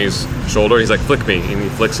on Tony's shoulder. He's like, flick me. And he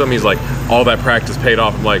flicks him. He's like, all that practice paid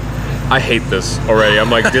off. I'm like, I hate this already. I'm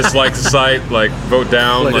like, dislike the site, like, vote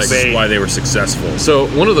down. Like, this is why they were successful. So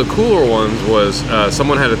one of the cooler ones was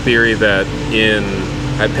someone had a theory that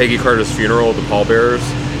at Peggy Carter's funeral, the pallbearers,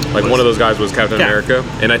 like one of those guys was Captain America.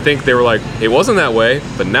 And I think they were like, it wasn't that way,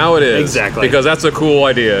 but now it is. Exactly. Because that's a cool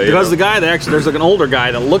idea. Because the guy that actually, there's like an older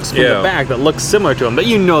guy that looks from the back that looks similar to him, but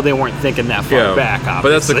you know they weren't thinking that far back, obviously. But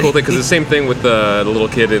that's the cool thing, because the same thing with the little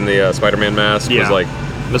kid in the Spider-Man mask was like...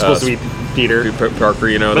 It was supposed to be Peter Parker,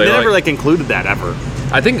 you know. But they never like included that ever.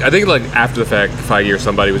 I think like after the fact, 5 years,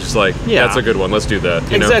 somebody was just like, that's a good one, let's do that.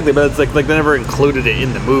 You exactly, know? but it's like they never included it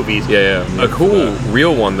in the movies. Yeah. A cool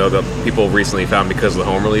real one though that people recently found because the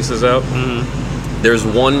home release is out. There's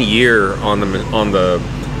 1 year on the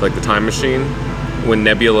like the time machine when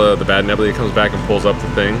Nebula, the bad Nebula, comes back and pulls up the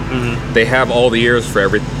thing. They have all the years for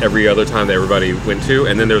every other time that everybody went to,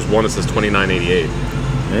 and then there's one that says 2988.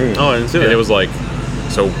 Oh, I didn't see that. And it was like,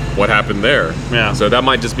 so what happened there? Yeah. So that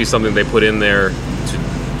might just be something they put in there to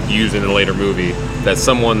use in a later movie that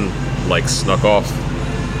someone like snuck off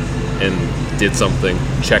and did something,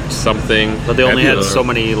 checked something. But they only had so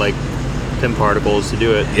many like Pym particles to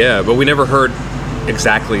do it. Yeah, but we never heard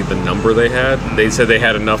exactly the number they had. They said they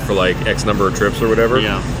had enough for like X number of trips or whatever.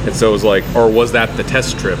 Yeah. And so it was like, or was that the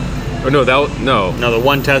test trip? Or no, no, the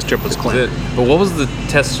one test trip was Clint. But what was the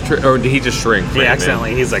test trip? Or did he just shrink? Yeah,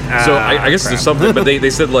 accidentally. He's like, so I guess there's something. But they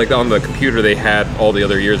said like on the computer they had all the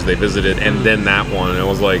other years they visited, and then that one, and I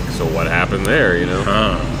was like, so what happened there? You know.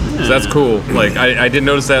 So that's cool. Like I did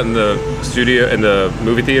notice that in the studio, in the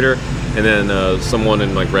movie theater, and then someone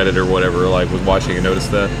in like Reddit or whatever like was watching and noticed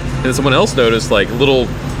that, and then someone else noticed like little.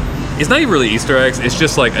 It's not even really Easter eggs. It's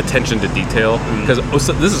just like attention to detail. Because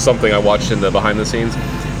this is something I watched in the behind the scenes.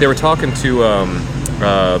 They were talking to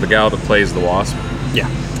the gal that plays the Wasp. Yeah.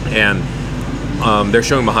 And they're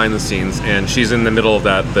showing behind the scenes, and she's in the middle of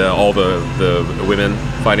that. All the women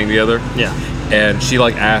fighting together. Yeah. And she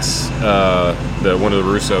like asks one of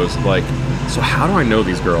the Russos like, so how do I know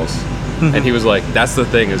these girls? And he was like, that's the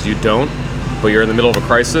thing is you don't, but you're in the middle of a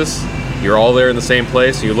crisis. you're all there in the same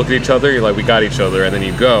place. You look at each other. You're like, we got each other, and then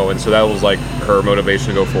you go. And so that was like her motivation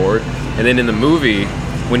to go forward. And then in the movie,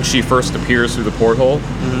 when she first appears through the porthole,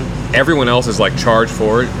 everyone else is like charged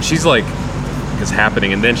forward. She's like, it's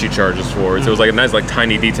happening, and then she charges forward. So it was like a nice like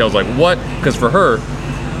tiny details, like what? Because for her,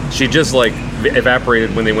 she just like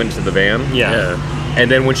evaporated when they went into the van. Yeah. And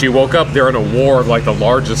then when she woke up, they're in a war of like the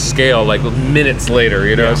largest scale, like minutes later,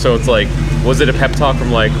 you know? Yeah. So it's like, was it a pep talk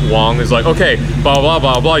from like Wong? Who's like, okay, blah, blah,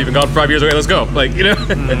 blah, blah, you've been gone for 5 years, okay, let's go. Like, you know?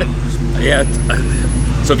 Yeah.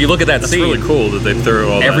 So if you look at that That's scene, really cool that they threw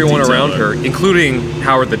all everyone that detail around there. her, including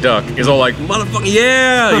Howard the Duck, is all like, motherfucker,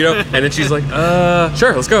 yeah, you know? And then she's like,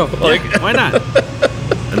 sure, let's go. Like, Why not?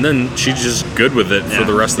 And then she's just good with it for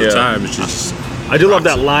the rest of the Yeah. time. She's just, I do love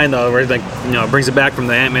that line though, where like brings it back from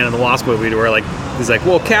the Ant-Man and the Wasp movie, to where like he's like,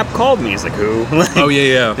 "Well, Cap called me." He's like, "Who?" Like, oh,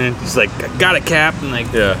 yeah. And he's like, "I got it, Cap." And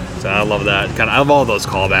like, Yeah. So I love that. Kind of, I love all those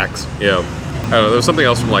callbacks. Yeah. I don't know, there was something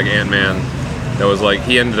else from like Ant-Man that was like,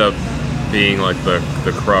 he ended up being like the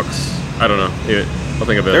crux. I don't know. I'll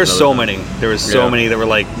think of it. There's so another time. many. There was so Yeah. many that were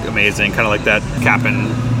like amazing. Kind of like that Cap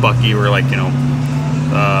and Bucky were like,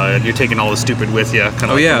 you're taking all the stupid with you.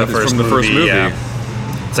 Kind of from the first movie. Yeah.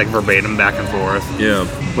 It's like verbatim back and forth. Yeah.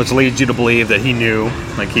 Which leads you to believe that he knew,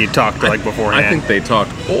 like he talked like beforehand. I think they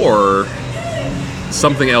talked, or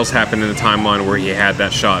something else happened in the timeline where he had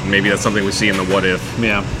that shot, and maybe that's something we see in the What If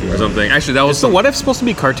Yeah. or something. Actually, that was Is the What If supposed to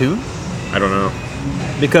be cartoon? I don't know.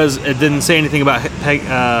 Because it didn't say anything about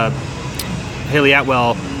Haley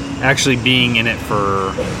Atwell actually being in it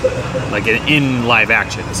for like in live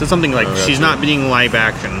action. It said something like she's gotcha. not being live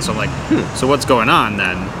action. So I'm like, so what's going on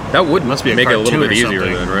then? That would Must be a make it a little cartoon bit or easier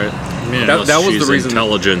something. then, right? Yeah. That was she's the reason.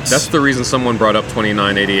 intelligent. That's the reason someone brought up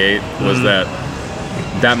 2988 was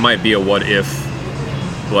that might be a What If,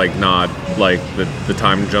 like not like the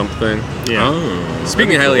time jump thing. Yeah. Oh.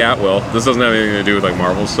 Speaking of Haley Atwell, this doesn't have anything to do with like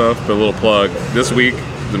Marvel stuff, but a little plug. This week,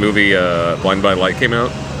 the movie Blinded by Light came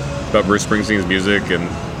out. It's about Bruce Springsteen's music and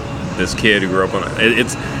this kid who grew up on it.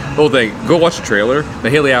 It's the whole thing. Go watch the trailer.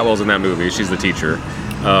 But Haley Atwell's in that movie. She's the teacher.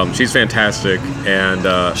 She's fantastic,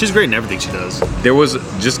 and She's great in everything she does. there was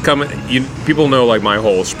just coming. People know like my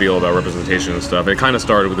whole spiel about representation and stuff. It kind of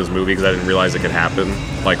started with this movie because I didn't realize it could happen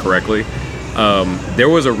like correctly. There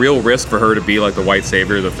was a real risk for her to be like the white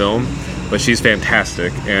savior of the film, but she's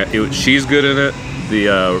fantastic, and she's good in it.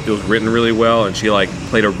 It was written really well, and she like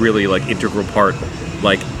played a really like integral part,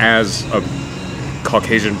 like as a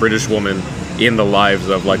Caucasian British woman in the lives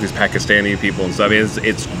of like these Pakistani people and stuff. I mean,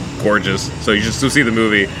 it's gorgeous. So you just to see the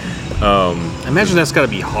movie. I imagine that's got to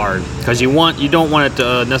be hard because you don't want it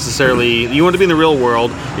to necessarily. You want it to be in the real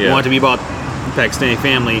world. You Yeah. want it to be about Pakistani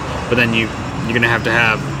family, but then you're gonna have to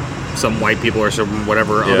have some white people or some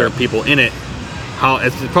whatever other people in it.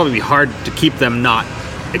 It'd probably be hard to keep them not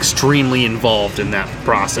extremely involved in that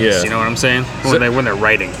process. Yeah. You know what I'm saying? When they're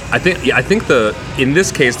writing. I think in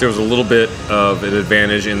this case there was a little bit of an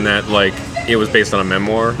advantage in that like it was based on a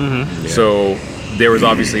memoir, so there was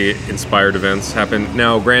obviously inspired events happen.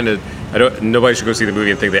 Now, granted, nobody should go see the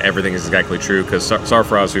movie and think that everything is exactly true because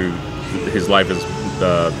Sarfraz, who his life is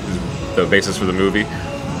the basis for the movie,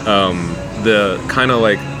 the kind of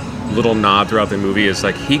like little nod throughout the movie is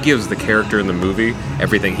like he gives the character in the movie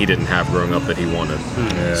everything he didn't have growing up that he wanted.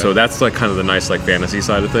 So that's like kind of the nice like fantasy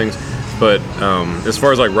side of things. But as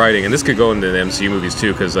far as like writing, and this could go into the MCU movies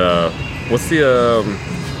too, because what's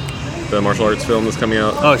the martial arts film that's coming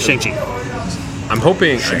out? Oh, Shang-Chi. I'm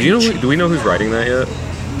hoping. Do we know who's writing that yet?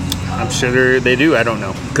 I'm sure they do. I don't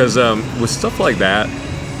know. Because with stuff like that,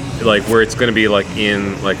 like where it's going to be like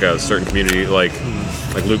in like a certain community, like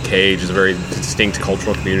Luke Cage is a very distinct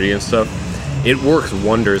cultural community and stuff. It works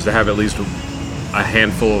wonders to have at least a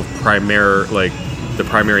handful of the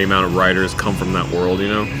primary amount of writers come from that world, you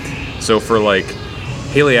know. So for like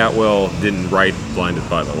Haley Atwell didn't write Blinded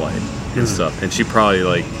by the Light and stuff, and she probably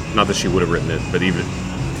like not that she would have written it, but even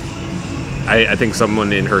I think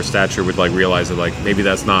someone in her stature would like realize that like maybe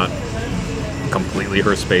that's not completely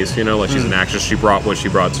her space, you know, like she's an actress, she brought what she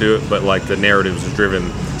brought to it, but like the narrative was driven,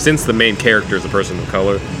 since the main character is a person of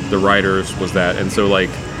color, the writers was that, and so like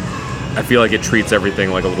I feel like it treats everything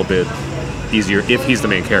like a little bit easier if he's the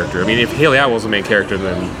main character. I mean, if Haley Atwell's the main character,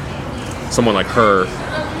 then someone like her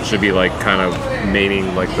should be like kind of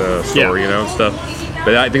maining like the story, you know, stuff.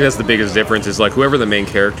 But I think that's the biggest difference is like whoever the main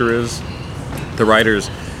character is, the writers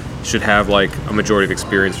should have like a majority of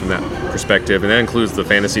experience from that perspective, and that includes the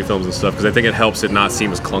fantasy films and stuff, because I think it helps it not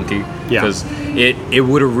seem as clunky. Yeah. Because it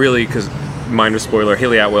would have really, because minor spoiler,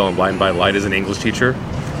 Haley Atwell in Blinded by Light is an English teacher.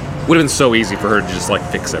 Would have been so easy for her to just like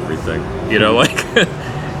fix everything, you know, like.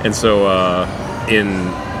 And so in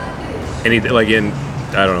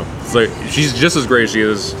I don't know. It's like she's just as great as she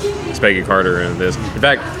is as Peggy Carter in this. In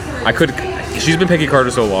fact, she's been Peggy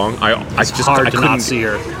Carter so long. It's hard to not see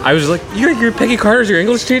her. I was like, you're Peggy Carter's your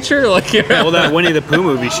English teacher? Like, yeah, well, that Winnie the Pooh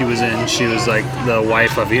movie she was in, she was like the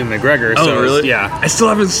wife of Ewan McGregor. Oh, so really? Yeah. I still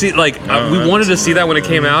haven't seen, like, we wanted to see that when it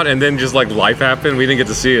came out, and then just, like, life happened. We didn't get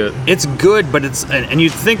to see it. It's good, but and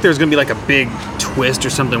you'd think there's going to be, like, a big twist or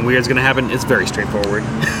something weird's going to happen. It's very straightforward.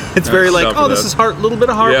 It's very like, this is little bit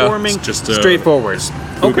of heartwarming. It's just straightforward.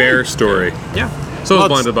 Pooh Bear story. Yeah. So it's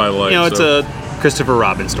Blinded by the Light. It's a Christopher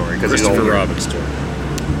Robin story. Christopher Robin story.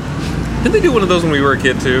 Didn't they do one of those when we were a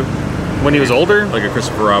kid, too? When he was older? Like a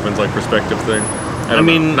Christopher Robin's, like, perspective thing? I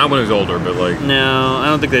mean... Not when he was older, but, like... No, I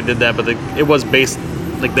don't think they did that, but it was based...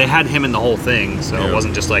 Like, they had him in the whole thing, so it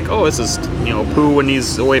wasn't just like, this is, Pooh when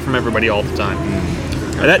he's away from everybody all the time.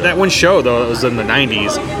 That one show, though, that was in the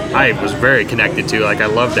 90s, I was very connected to. Like, I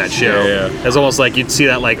loved that show. Yeah. It's almost like you'd see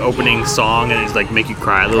that, like, opening song, and it'd, like, make you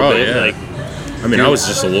cry a little bit. Yeah. Like, I mean, I was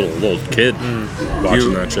just a little kid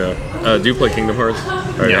watching that show. Do you play Kingdom Hearts?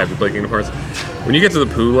 Or Yeah. have you played Kingdom Hearts? When you get to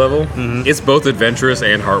the Pooh level, it's both adventurous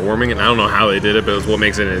and heartwarming, and I don't know how they did it, but it's what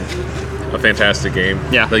makes it a fantastic game.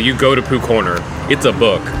 Yeah. Like, you go to Pooh Corner, it's a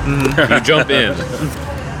book. You jump in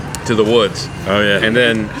to the woods. Oh, yeah. And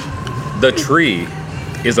then the tree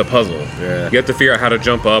is a puzzle. Yeah. You have to figure out how to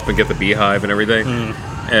jump up and get the beehive and everything.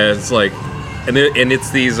 And it's like, and it's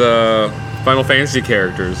these Final Fantasy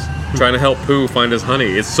characters trying to help Pooh find his honey.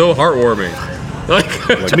 It's so heartwarming.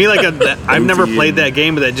 Like, to me, like, I've never played that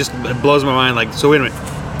game, but that just blows my mind. Like, so wait a minute.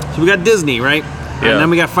 So we got Disney, right? Yeah. And then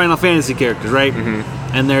we got Final Fantasy characters, right?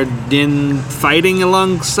 And they're fighting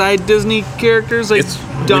alongside Disney characters like It's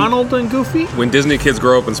Donald and Goofy. when Disney kids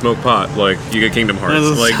grow up and smoke pot, like, you get Kingdom Hearts.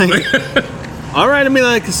 It's all right, I mean,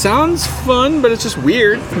 like, it sounds fun, but it's just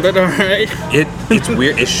weird. But all right. It's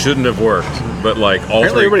weird. It shouldn't have worked, but like all Apparently,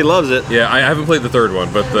 three. everybody loves it. Yeah, I haven't played the third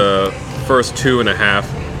one, but the first 2.5,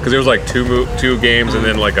 because there was like two games and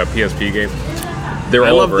then like a PSP game. They're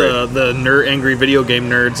I all love great. the angry video game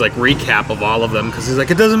nerds like recap of all of them because he's like,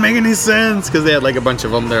 it doesn't make any sense because they had like a bunch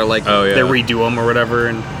of them. They're like, Oh, yeah. they redo them or whatever,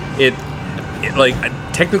 and It like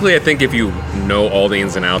technically, I think if you know all the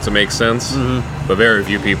ins and outs, it makes sense. But very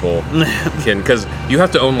few people can, because you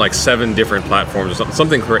have to own like 7 different platforms or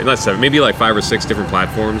something. Not 7, maybe like 5 or 6 different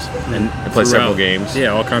platforms and play several games. Yeah,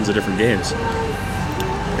 all kinds of different games.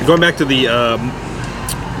 going back to the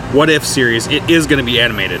What If series, it is going to be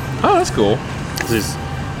animated. Oh, that's cool. This is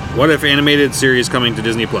What If animated series coming to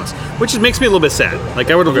Disney Plus, which makes me a little bit sad.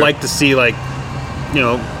 Like, I would have liked to see, like,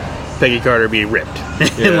 Peggy Carter be ripped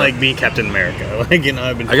and like be Captain America. Like,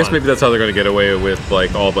 I've been. I guess maybe that's how they're going to get away with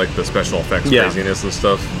like all like the special effects craziness and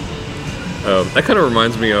stuff. That kind of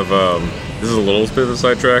reminds me of this is a little bit of a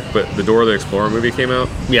sidetrack, but the Dora the Explorer movie came out.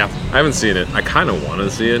 Yeah, I haven't seen it. I kind of want to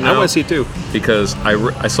see it now. I want to see it too because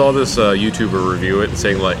I saw this YouTuber review it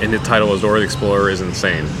saying like, and the title was Dora the Explorer is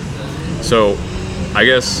insane. So, I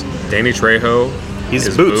guess Danny Trejo. He's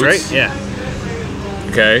is Boots, right? Yeah.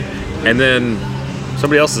 Okay, and then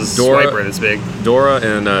somebody else's swiper that's big. Dora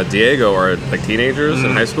and Diego are like teenagers in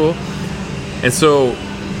high school, and so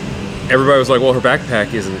everybody was like, "Well, her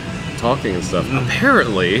backpack isn't talking and stuff."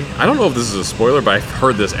 Apparently, I don't know if this is a spoiler, but I've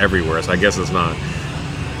heard this everywhere, so I guess it's not.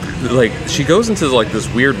 Like, she goes into like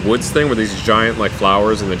this weird woods thing with these giant like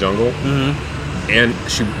flowers in the jungle, and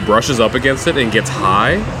she brushes up against it and gets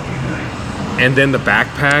high, and then the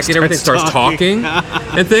backpack and everything starts talking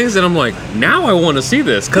and things, and I'm like, now I want to see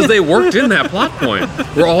this because they worked in that plot point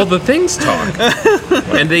where all the things talk,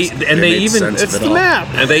 and they even it's the map,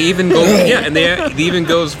 and they even go and they even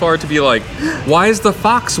go as far to be like, why is the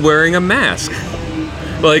fox wearing a mask?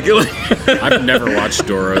 Like I've never watched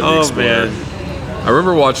Dora the Explorer. Man. I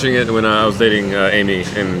remember watching it when I was dating Amy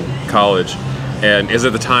in college, and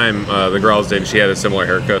at the time the girl I was dating, she had a similar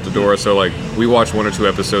haircut to Dora, so like we watched 1 or 2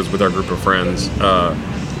 episodes with our group of friends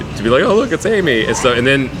to be like, oh look, it's Amy and stuff, and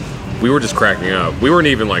then we were just cracking up. We weren't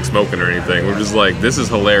even like smoking or anything. We were just like, this is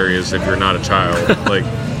hilarious if you're not a child, like.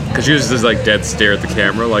 Because she was just like dead stare at the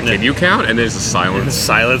camera, like, can you count? And there's just silence.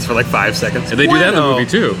 Silence for like 5 seconds. And they do that in the movie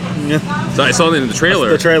too. So I saw it in the trailer.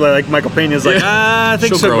 The trailer, like Michael Pena's like, I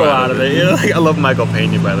think she'll go out of it. You know, like, I love Michael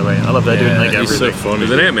Pena, by the way. I love that dude in like he's everything. so funny.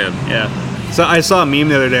 He's an Ant-Man. Yeah. So I saw a meme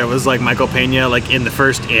the other day. It was like Michael Pena, like in the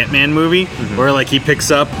first Ant-Man movie, where like he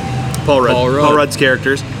picks up Paul Rudd's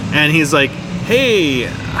characters, and he's like, "Hey,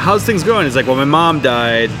 how's things going?" He's like, "Well, my mom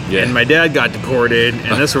died, and my dad got deported,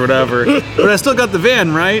 and this or whatever, but I still got the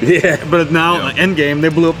van, right?" Yeah. But now, Endgame, they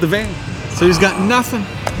blew up the van, so he's got nothing.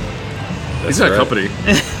 He's got a company.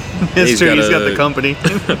 It's true. He's got the company.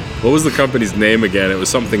 What was the company's name again? It was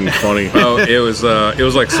something funny. Oh, it was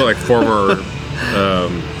like former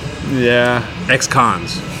Yeah.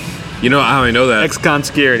 Ex-cons. You know how I know that? Ex-con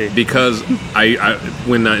security. Because I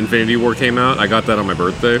when Infinity War came out, I got that on my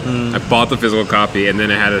birthday. I bought the physical copy, and then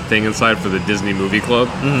it had a thing inside for the Disney Movie Club,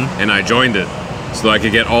 and I joined it so I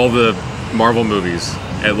could get all the Marvel movies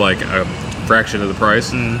at like a fraction of the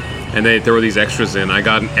price. And there were these extras in. I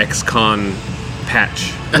got an ex-con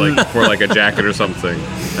patch, like for like a jacket or something.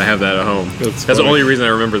 I have that at home. That's the only reason I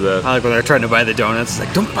remember that. I like when they're trying to buy the donuts. It's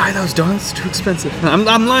like, don't buy those donuts; it's too expensive.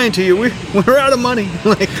 I'm lying to you. We're out of money.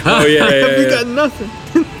 Like, Oh yeah, we got nothing.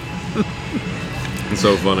 It's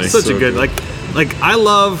so funny. Such So a good like I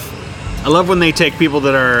love when they take people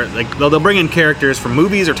that are like they'll bring in characters from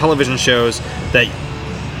movies or television shows that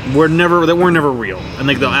were never real, and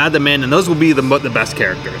like they'll add them in, and those will be the best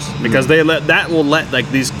characters because they will let like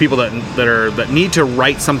these people that need to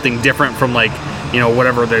write something different from like, you know,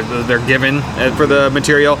 whatever they're given for the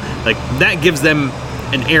material, like that gives them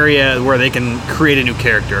an area where they can create a new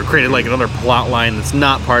character, or create like another plot line that's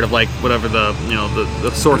not part of like whatever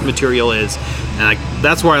the source material is, and like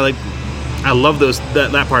that's why I love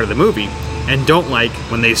that part of the movie, and don't like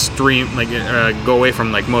when they stream go away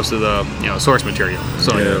from like most of the source material.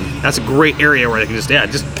 So that's a great area where they can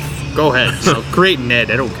just go ahead, create Ned.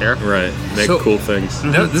 I don't care. Right, make cool things.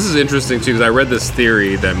 This is interesting too because I read this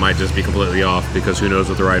theory that might just be completely off because who knows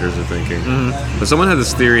what the writers are thinking. But someone had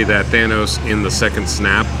this theory that Thanos in the second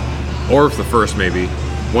snap, or the first maybe,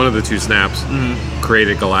 one of the two snaps,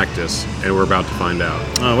 created Galactus, and we're about to find out.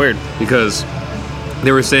 Oh, weird. Because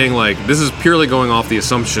they were saying like this is purely going off the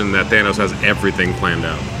assumption that Thanos has everything planned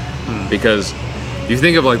out. Because you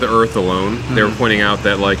think of like the Earth alone, they were pointing out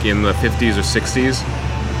that like in the 50s or 60s,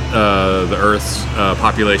 the Earth's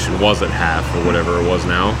population was at half or whatever it was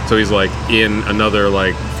now. So he's like, in another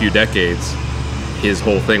like few decades, his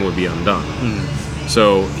whole thing would be undone.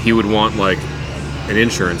 So he would want like an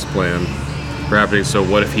insurance plan for happening. So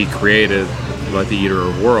what if he created like the Eater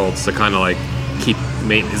of Worlds to kind of like keep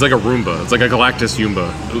it's like a Roomba. It's like a Galactus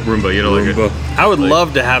Roomba, you know, Roomba. like I would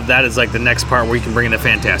love to have that as like the next part where you can bring in the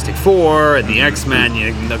Fantastic Four and the X-Men.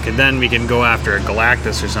 Then we can go after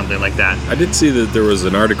Galactus or something like that. I did see that there was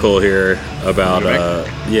an article here about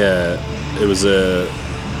it was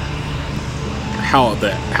how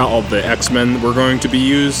the X-Men were going to be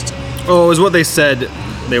used. Oh, it was what they said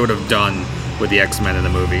they would have done with the X-Men in the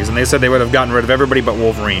movies, and they said they would have gotten rid of everybody but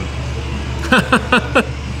Wolverine.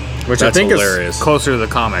 Which That's I think hilarious. is closer to the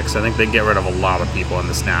comics. I think they get rid of a lot of people in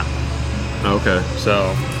the snap. okay,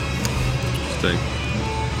 So interesting.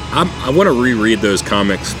 I want to reread those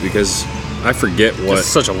comics because I forget what. it's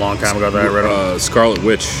such a long time ago that I read them. Scarlet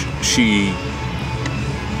Witch. She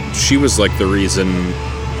was like the reason,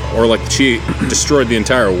 or like she destroyed the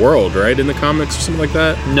entire world, right? In the comics or something like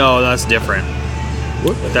that. No, that's different.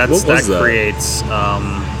 What That was that? creates.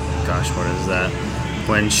 What is that?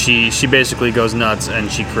 When she basically goes nuts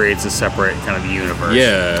and she creates a separate kind of universe.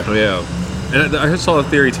 Yeah. Oh yeah, and I saw a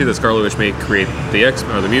theory too that Scarlet Witch may create the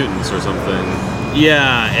X-Men or the mutants or something.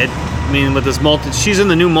 Yeah. With this she's in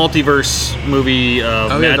the new multiverse movie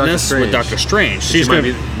Madness with Doctor Strange. She's going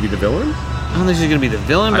to be the villain. I don't think she's gonna be the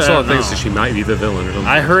villain. I But saw don't things know. that she might be the villain or something.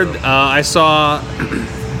 I heard. I saw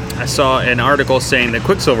an article saying that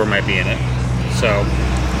Quicksilver might be in it. So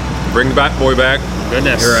Bring the Batboy back.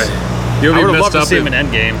 goodness. You're right. You'll I be would have loved messed to up see him in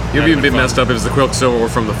Endgame. You'll That'd be been messed fun. up if it's the Quicksilver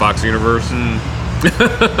from the Fox universe.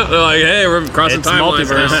 They're like, hey, we're crossing It's timelines.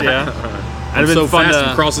 multiverse, yeah. I'm It'd have so been fun fast to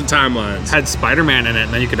I'm crossing timelines. had Spider-Man in it,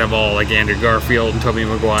 and then you could have all like Andrew Garfield and Tobey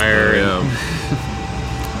Maguire. Yeah.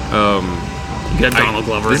 You could have Donald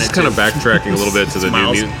Glover. This in is it kind of too. backtracking a little bit to the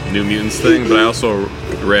Smiles. New Mutants thing, but I also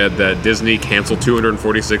read that Disney canceled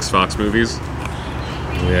 246 Fox movies,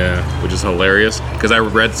 Yeah. which is hilarious. Because I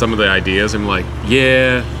read some of the ideas and I'm like,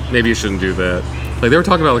 yeah, maybe you shouldn't do that. Like they were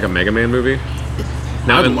talking about like a Mega Man movie.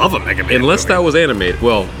 I would love a Mega Man. Unless movie. that was animated,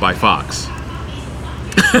 well, by Fox.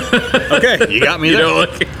 Okay, you got me You there. know,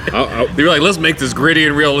 like they were like, let's make this gritty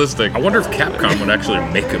and realistic. I wonder if Capcom would actually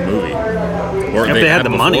make a movie. Or If they had the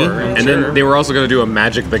money. before. And then they were also going to do a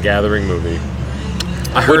Magic the Gathering movie.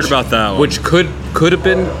 I heard about that one. Which could have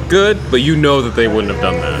been good, but you know that they wouldn't have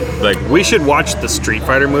done that. Like, We should watch the Street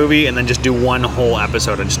Fighter movie and then just do one whole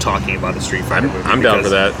episode of just talking about the Street Fighter movie. I'm down for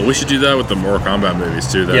because- that. we should do that with the Mortal Kombat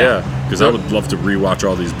movies too, though. Yeah. Because I would love to rewatch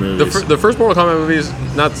all these movies. The first Mortal Kombat movie is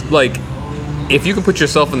not like, if you can put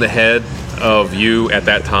yourself in the head of you at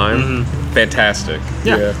that time, fantastic.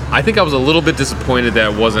 Yeah. I think I was a little bit disappointed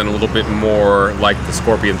that it wasn't a little bit more like the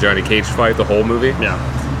Scorpion Johnny Cage fight, the whole movie. Yeah.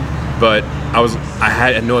 But I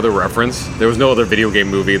had no other reference. There was no other video game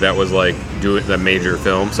movie that was like doing that major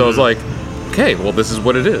film. So I was like, okay, well, this is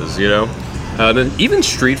what it is, you know. Then even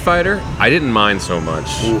Street Fighter, I didn't mind so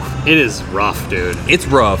much. Oof, it is rough, dude. It's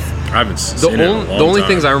rough, I haven't seen it in a long the only time.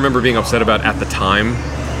 things I remember being upset about at the time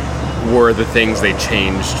were the things they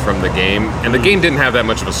changed from the game, and the game didn't have that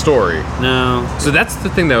much of a story. No. So that's the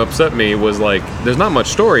thing that upset me, was like, there's not much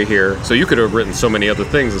story here, so you could have written so many other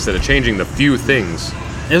things instead of changing the few things.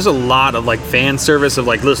 There's a lot of like fan service of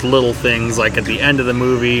like just little things. Like at the end of the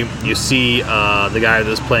movie, you see the guy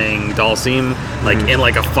that's playing Dalsim like in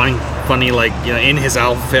like a funny like, you know, in his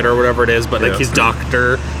outfit or whatever it is. But like he's a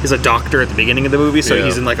doctor at the beginning of the movie, so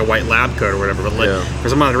he's in like a white lab coat or whatever. But like for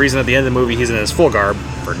some other reason, at the end of the movie, he's in his full garb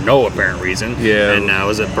for no apparent reason. Yeah. And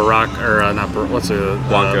was it Barack or not? What's it?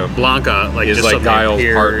 Blanca. Blanca. Like is just like Guile's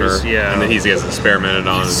appears, partner. Yeah. And then he gets experimented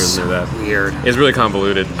on. It's and that. weird. It's really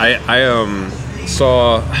convoluted. I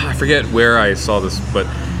saw, I forget where I saw this, but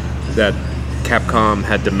that Capcom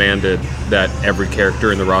had demanded that every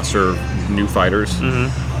character in the roster of new fighters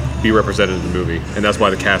be represented in the movie, and that's why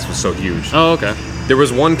the cast was so huge. Oh, okay. There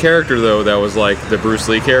was one character though that was like the Bruce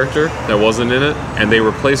Lee character that wasn't in it, and they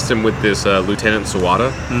replaced him with this Lieutenant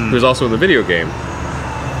Sawada, who was also in the video game.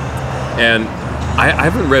 And I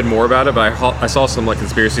haven't read more about it, but I saw some like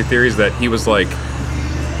conspiracy theories that he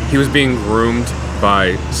was being groomed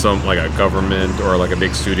by some like a government or like a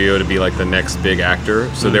big studio to be like the next big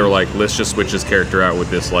actor. So they were like, let's just switch this character out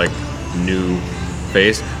with this like new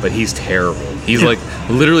face, but he's terrible. He's like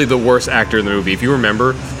literally the worst actor in the movie. If you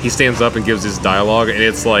remember, he stands up and gives his dialogue, and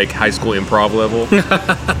it's like high school improv level.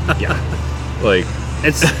 Yeah, like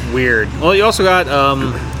it's weird. Well, you also got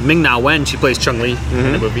Ming-Na Wen. She plays Chun-Li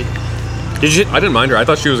in the movie. I didn't mind her. I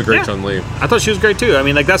thought she was a great Chun-Li. I thought she was great too. I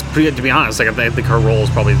mean, like that's pretty. To be honest, like I think her role is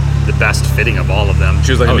probably the best fitting of all of them.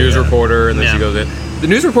 She was like a news reporter, and then she goes in. The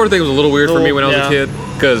news reporter thing was a little weird for me when I was a kid,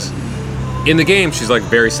 because in the game she's like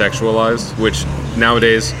very sexualized, which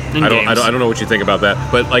nowadays I don't know what you think about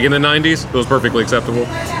that, but like in the 90s it was perfectly acceptable.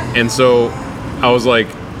 And so I was like,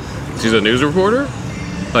 she's a news reporter?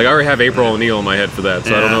 Like I already have April O'Neil in my head for that,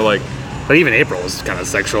 so I don't know like. But even April was kind of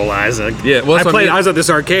sexualized. Like, yeah, well, I was at this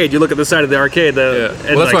arcade. You look at the side of the arcade. Well, that's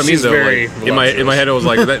like, what I mean though. Very like, in my head, it was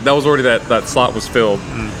like that was already that slot was filled,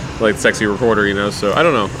 like sexy reporter, you know. So I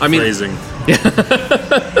don't know. I mean, Phrasing.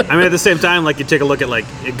 I mean, at the same time, like you take a look at like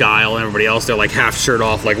Guile and everybody else, they're like half shirt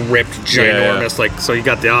off, like ripped, ginormous. Like so, you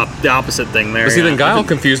got the opposite thing there. But see, then Guile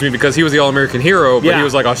confused me because he was the All-American hero, but he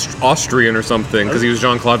was like Austrian or something because he was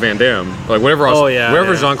Jean-Claude Van Damme, like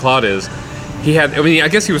wherever Jean-Claude is. He had, I mean, I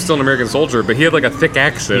guess he was still an American soldier, but he had like a thick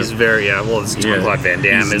accent. He's very, well, it's Jean-Claude Van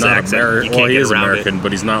Damme. He's his not accent, well, he is American,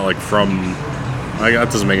 but he's not like from,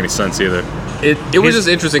 that doesn't make any sense either. It was just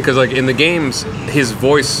interesting because like in the games, his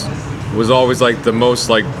voice was always like the most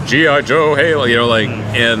like G.I. Joe, hail, you know, like,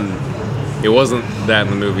 and it wasn't that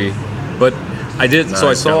in the movie. But I did, so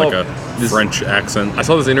I saw like a French accent. I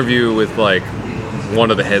saw this interview with like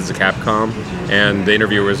one of the heads of Capcom, and the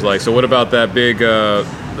interviewer was like, so what about that big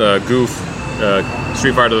goof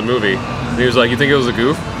Street Fighter the movie? And he was like, you think it was a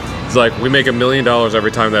goof? He's like, we make $1 million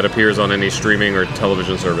every time that appears on any streaming or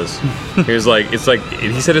television service. He was like, he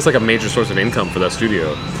said it's like a major source of income for that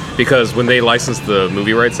studio, because when they licensed the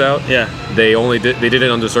movie rights out, they did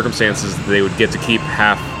it under circumstances they would get to keep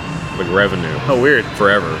half like revenue. Oh, weird.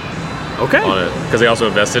 Forever. Okay. On it, because they also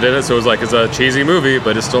invested in it, so it was like it's a cheesy movie,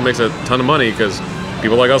 but it still makes a ton of money because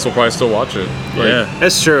people like us will probably still watch it. Like,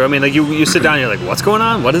 that's true. I mean, like you sit down and you're like, what's going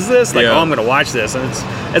on? What is this? Like, oh, I'm gonna watch this, and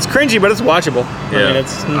it's cringy, but it's watchable. I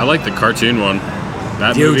mean, I like the cartoon one.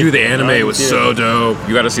 That dude, movie. The anime was so dope.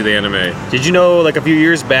 You got to see the anime. Did you know, like a few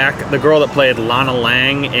years back, the girl that played Lana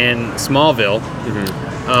Lang in Smallville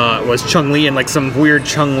was Chun-Li in like some weird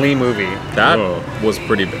Chun-Li movie? That was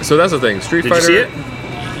pretty big. So that's the thing. Street Fighter. Did you see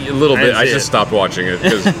it? A little bit. I just stopped watching it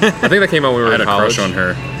because I think that came out when we were in college. I had a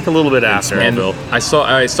crush on her. A little bit after. And I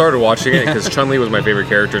started watching it because Chun-Li was my favorite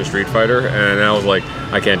character in Street Fighter, and I was like,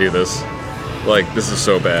 I can't do this. Like, this is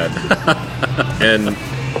so bad. And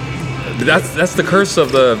that's the curse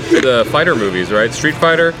of the fighter movies, right? Street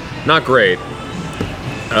Fighter, not great.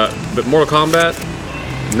 But Mortal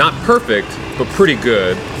Kombat, not perfect, but pretty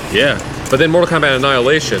good. Yeah. But then Mortal Kombat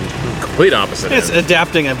Annihilation, complete opposite. It's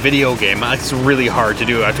adapting a video game. It's really hard to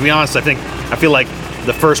do. To be honest, I feel like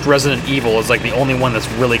the first Resident Evil is like the only one that's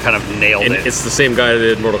really kind of nailed it. It's the same guy that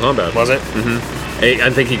did Mortal Kombat. Was it? Mm-hmm. I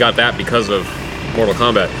think he got that because of Mortal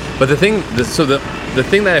Kombat. But the thing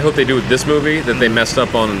that I hope they do with this movie that they messed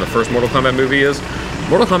up on in the first Mortal Kombat movie is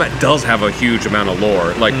Mortal Kombat does have a huge amount of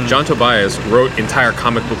lore. Like John Tobias wrote entire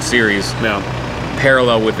comic book series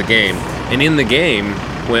parallel with the game, and in the game,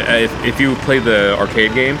 if you play the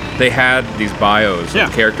arcade game, they had these bios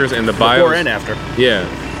of characters, and the bios before and after. Yeah,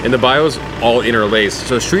 and the bios all interlaced.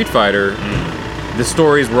 So Street Fighter, the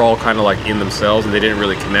stories were all kind of like in themselves, and they didn't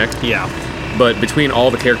really connect. Yeah. But between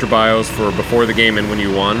all the character bios for before the game and when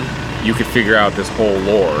you won, you could figure out this whole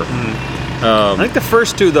lore. I think the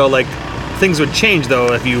first two, though, like, things would change,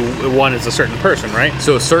 though, if you one is a certain person, right?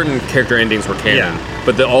 So certain character endings were canon,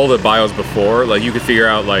 but all the bios before, like, you could figure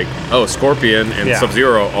out, like, oh, Scorpion and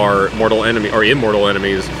Sub-Zero are immortal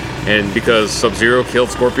enemies, and because Sub-Zero killed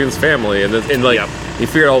Scorpion's family, and you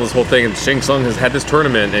figured out all this whole thing, and Shang Tsung has had this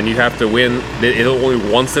tournament, and you have to win it only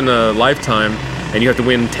once in a lifetime, and you have to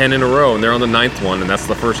win 10 in a row, and they're on the 9th one, and that's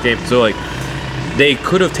the first game. So, like, they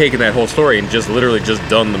could have taken that whole story and just literally just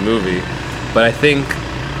done the movie. But I think,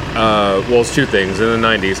 well, it's two things. In the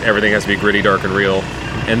 90s, everything has to be gritty, dark, and real.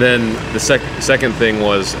 And then the second thing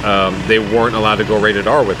was they weren't allowed to go rated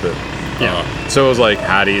R with it. So it was like,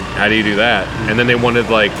 how do you do that? And then they wanted,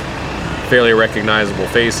 like, fairly recognizable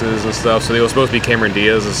faces and stuff. So they were supposed to be Cameron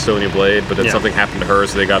Diaz as Sonya Blade, but then something happened to her,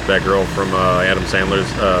 so they got that girl from Adam Sandler's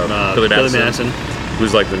Billy Madison,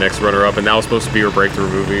 who's like the next runner-up, and that was supposed to be her breakthrough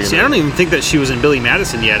movie. See, I don't even think that she was in Billy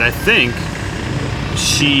Madison yet. I think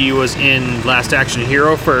she was in Last Action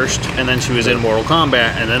Hero first, and then she was in Mortal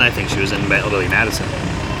Kombat, and then I think she was in Billy Madison.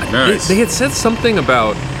 Nice. They had said something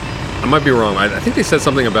about, I might be wrong, I think they said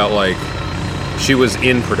something about, like, she was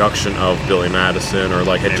in production of Billy Madison, or,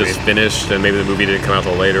 like, had just finished, and maybe the movie didn't come out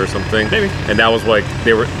till later or something. Maybe. And that was, like,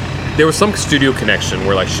 there was some studio connection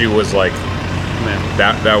where, like, she was, like,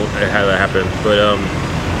 that had that happen. But,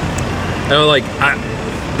 I don't know, like,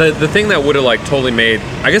 the thing that would have, like, totally made,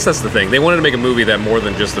 I guess that's the thing, they wanted to make a movie that more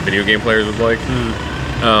than just the video game players would like,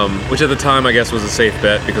 which at the time, I guess, was a safe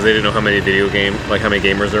bet, because they didn't know how many how many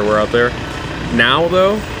gamers there were out there. Now,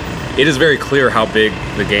 though, it is very clear how big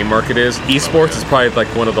the game market is. Esports is probably, like,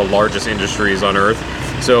 one of the largest industries on Earth.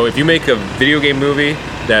 So if you make a video game movie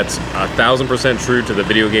that's 1,000% true to the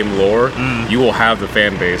video game lore, you will have the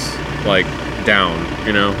fan base, like, down,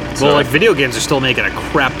 you know? So, well, like, video games are still making a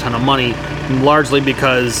crap ton of money, largely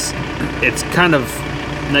because it's kind of,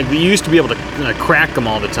 like, we used to be able to crack them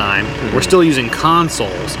all the time. We're still using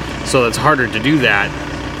consoles, so it's harder to do that.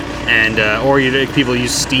 And people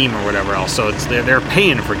use Steam or whatever else, so they're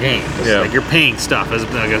paying for games. Like, you're paying stuff. As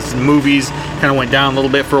I guess movies kind of went down a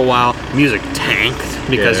little bit for a while. Music tanked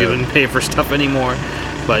because you didn't pay for stuff anymore.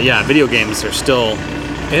 But yeah, video games are still.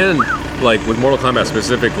 And, like, with Mortal Kombat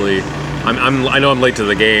specifically, I know I'm late to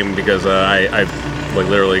the game because I like,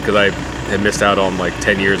 literally, because I had missed out on, like,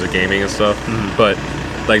 10 years of gaming and stuff. But,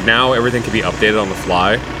 like, now everything can be updated on the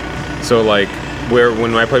fly. So, like,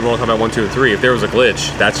 when I played Mortal Kombat 1, 2, and 3, if there was a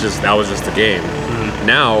glitch, that was just the game.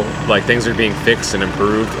 Now, like, things are being fixed and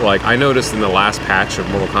improved. Like, I noticed in the last patch of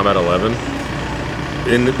Mortal Kombat 11,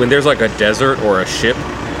 when there's, like, a desert or a ship,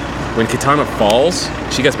 when Kitana falls,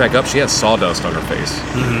 she gets back up, she has sawdust on her face.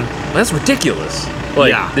 That's ridiculous.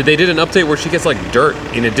 Like, they did an update where she gets, like, dirt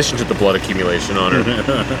in addition to the blood accumulation on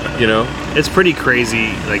her. You know? It's pretty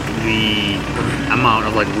crazy, like, the amount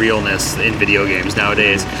of, like, realness in video games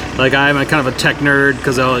nowadays. Like, I'm a kind of a tech nerd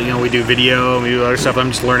because, we do video and we do other stuff.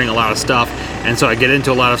 I'm just learning a lot of stuff. And so I get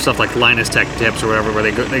into a lot of stuff like Linus Tech Tips or whatever, where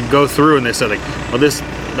they go through and they say, like, well, this,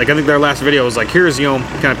 like, I think their last video was like, here's,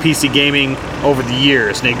 kind of PC gaming over the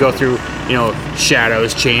years. And they go through,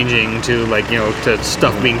 shadows changing to, like, to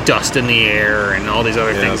stuff being dust in the air and all these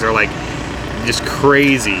other things are, like, just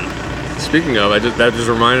crazy. Speaking of, that just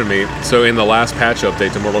reminded me. So in the last patch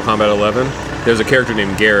update to Mortal Kombat 11, there's a character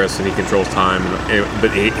named Garrus, and he controls time.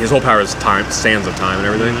 But his whole power is time, sands of time and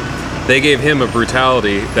everything. They gave him a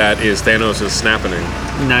brutality that is Thanos' snapping.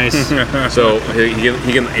 Nice. So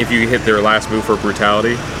he can, if you hit their last move for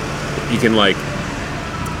brutality, he can, like,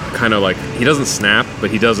 kind of, like, he doesn't snap,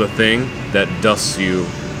 but he does a thing that dusts you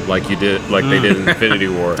like they did in Infinity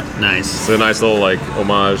War. Nice. It's a nice little, like,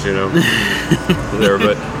 homage, there.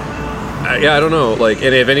 But I don't know. Like,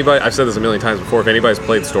 and if anybody, I've said this a million times before, if anybody's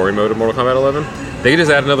played story mode of Mortal Kombat 11, they could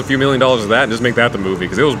just add another few $1 million to that and just make that the movie,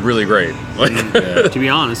 because it was really great. Like, to be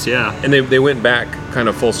honest, yeah. And they went back kind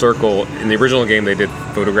of full circle. In the original game, they did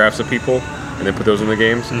photographs of people and then put those in the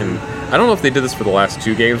games. And I don't know if they did this for the last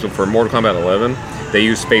two games, but for Mortal Kombat 11, they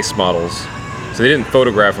used space models. So they didn't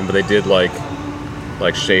photograph them, but they did, like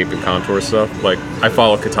shape and contour stuff. Like, I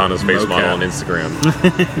follow Katana's face model on Instagram.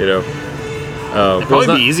 It'd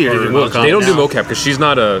probably be easier to do mocap. They don't do mocap because she's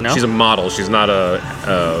not she's a model. She's not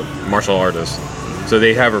a martial artist. So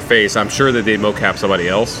they have her face. I'm sure that they mocap somebody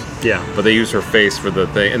else. Yeah. But they use her face for the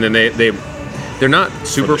thing, and then they're not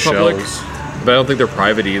super public, but I don't think they're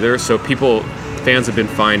private either. So fans have been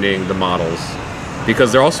finding the models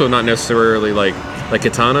because they're also not necessarily like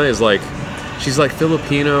Kitana is like. She's like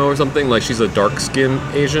Filipino or something, like she's a dark-skinned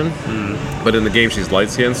Asian, but in the game she's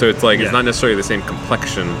light-skinned, so it's like it's not necessarily the same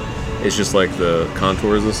complexion It's just like the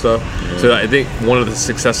contours and stuff. Yeah. So I think one of the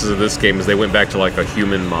successes of this game is they went back to like a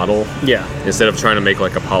human model. Yeah. Instead of trying to make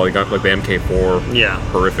like a polygon, like the MK4. Yeah.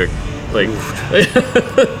 Horrific. Like.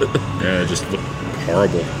 Yeah, it just looked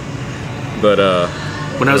horrible. But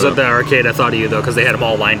when I was at the arcade, I thought of you though, because they had them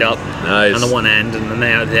all lined up nice. on the one end, and then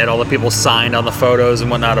they had all the people signed on the photos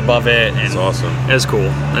and whatnot above it. And that's awesome. It was cool.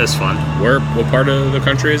 It was fun. What part of the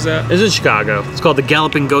country is that? It's in Chicago. It's called the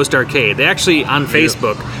Galloping Ghost Arcade. They actually on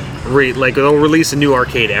Facebook, they'll release a new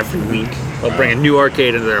arcade every week. They'll bring a new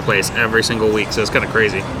arcade into their place every single week. So it's kind of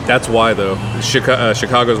crazy. That's why though.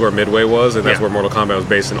 Chicago's where Midway was, and that's where Mortal Kombat was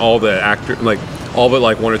based. And all the all but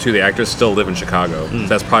like one or two of the actors still live in Chicago. So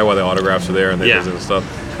that's probably why the autographs are there and they visit and stuff.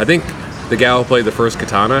 I think the gal who played the first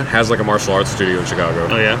Katana has like a martial arts studio in Chicago.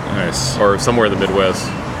 Oh yeah, nice. Or somewhere in the Midwest.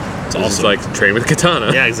 It's awesome. Just like train with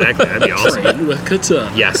Katana. Yeah, exactly. That'd be awesome. Train with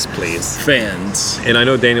Katana. Yes, please. Fans. And I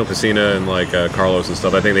know Daniel Pesina and like Carlos and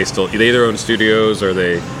stuff. I think they either own studios or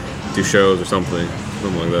they do shows or something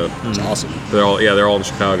like that. It's awesome. They're all in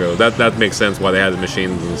Chicago. That makes sense why they had the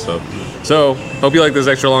machines and stuff. So hope you like this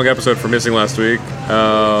extra long episode for missing last week.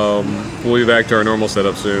 We'll be back to our normal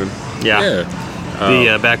setup soon. Yeah.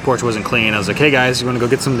 The back porch wasn't clean. I was like, hey guys, you want to go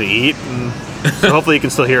get something to eat? And so hopefully you can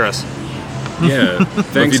still hear us. Yeah.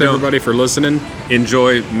 Thanks everybody for listening.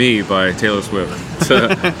 Enjoy Me by Taylor Swift.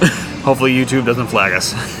 Hopefully YouTube doesn't flag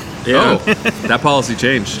us. Yeah. Oh, that policy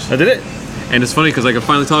changed. I did it. And it's funny because I could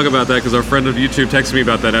finally talk about that because our friend of YouTube texted me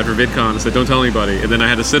about that after VidCon and said, don't tell anybody. And then I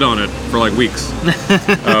had to sit on it for like weeks.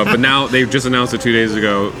 But now they've just announced it 2 days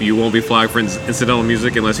ago. You won't be flagged for incidental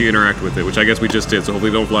music unless you interact with it, which I guess we just did. So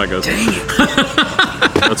hopefully don't flag us.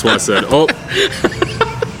 That's why I said, oh.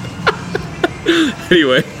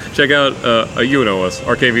 Anyway, check out, you know us,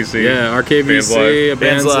 RKVC. Yeah, RKVC,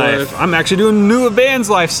 Band's Life. I'm actually doing new Band's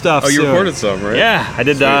Life stuff. Oh, you recorded some, right? Yeah, I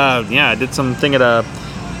did. I did something at a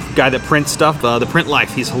guy that prints stuff, the Print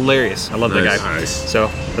Life. He's hilarious. I love that guy. Nice. So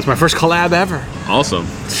that's my first collab ever. Awesome.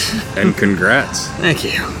 And congrats. Thank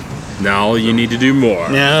you. Now you need to do more.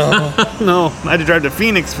 No, I had to drive to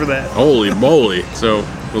Phoenix for that. Holy moly. So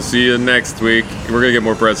we'll see you next week. We're going to get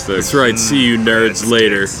more breadsticks. That's right. See you nerds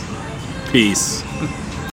later. Peace.